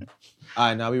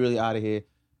right, now we really out of here.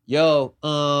 Yo,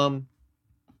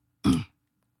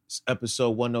 it's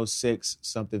episode 106,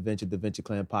 Something Venture, the Venture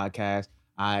Clan podcast.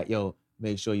 All right, yo,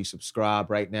 make sure you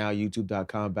subscribe right now,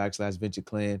 youtube.com/Venture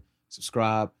Clan.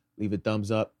 Subscribe, leave a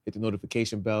thumbs up, hit the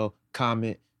notification bell,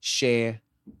 comment, share,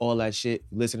 all that shit.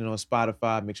 Listening on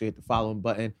Spotify, make sure you hit the following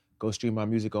button. Go stream our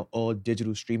music on all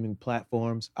digital streaming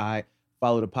platforms. All right.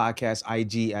 Follow the podcast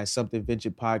IG at Something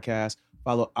Venture Podcast.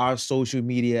 Follow our social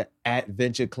media at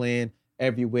Venture Clan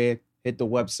everywhere. Hit the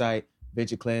website,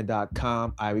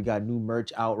 ventureclan.com. All right, we got new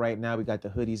merch out right now. We got the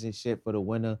hoodies and shit for the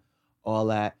winter. All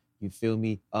that. You feel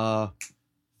me?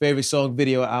 Favorite song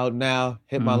video out now.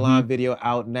 Hit My Line video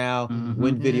out now.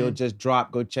 Win video just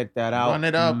dropped. Go check that out. Run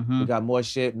it up. We got more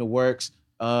shit in the works.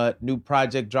 New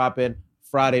project dropping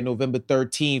Friday, November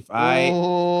 13th. All right.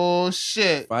 Oh,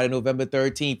 shit. Friday, November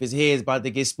 13th is here. It's about to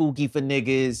get spooky for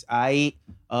niggas. All right.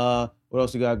 What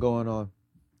else we got going on?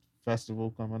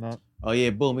 Festival coming up. Oh,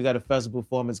 yeah. Boom. We got a festival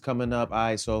performance coming up. All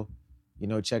right. So,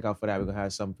 check out for that. We're going to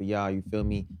have something for y'all. You feel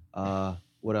me?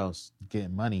 What else?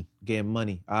 Getting money. Getting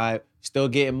money. All right. Still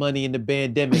getting money in the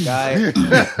pandemic. All right.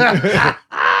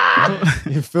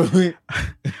 You feel me?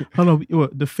 Hold on.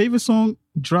 The favorite song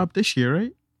dropped this year,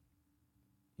 right?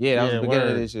 Yeah, that was the beginning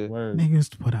of this year.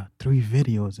 Niggas put out 3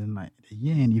 videos and like the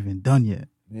year ain't even done yet.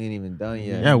 We ain't even done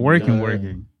yet. Yeah, working. We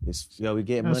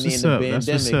getting money in the pandemic,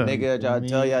 nigga. I try to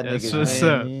tell y'all niggas, what's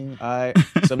man. All right.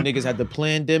 Some niggas had the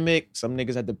pandemic. Some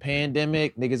niggas had the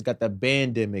pandemic. Niggas got the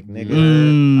bandemic, nigga.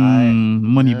 All right.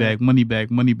 Money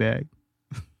bag.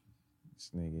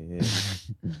 This nigga here.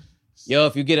 Yo,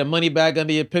 if you get a money bag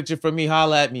under your picture from me,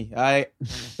 holla at me. All right.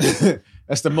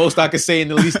 That's the most I can say and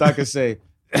the least I can say.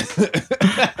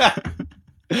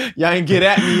 Y'all ain't get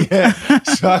at me yet,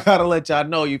 so I gotta let y'all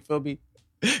know. You feel me?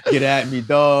 Get at me,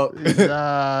 dog.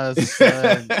 Nah,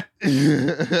 son.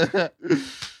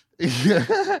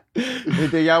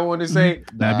 Anything y'all want to say?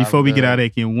 Now, before we get out of here,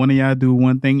 can one of y'all do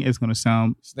one thing? It's gonna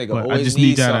sound. This nigga always I just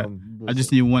need y'all. I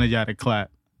just need one of y'all to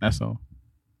clap. That's all.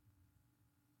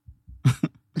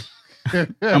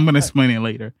 I'm gonna explain it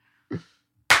later.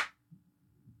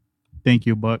 Thank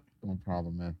you, Buck. No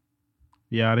problem, man.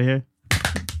 You out of here?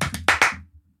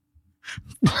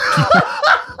 All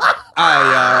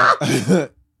right, y'all.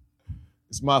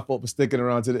 It's my fault for sticking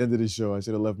around to the end of the show. I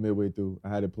should have left midway through. I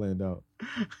had it planned out.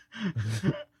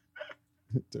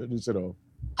 Turn this shit off.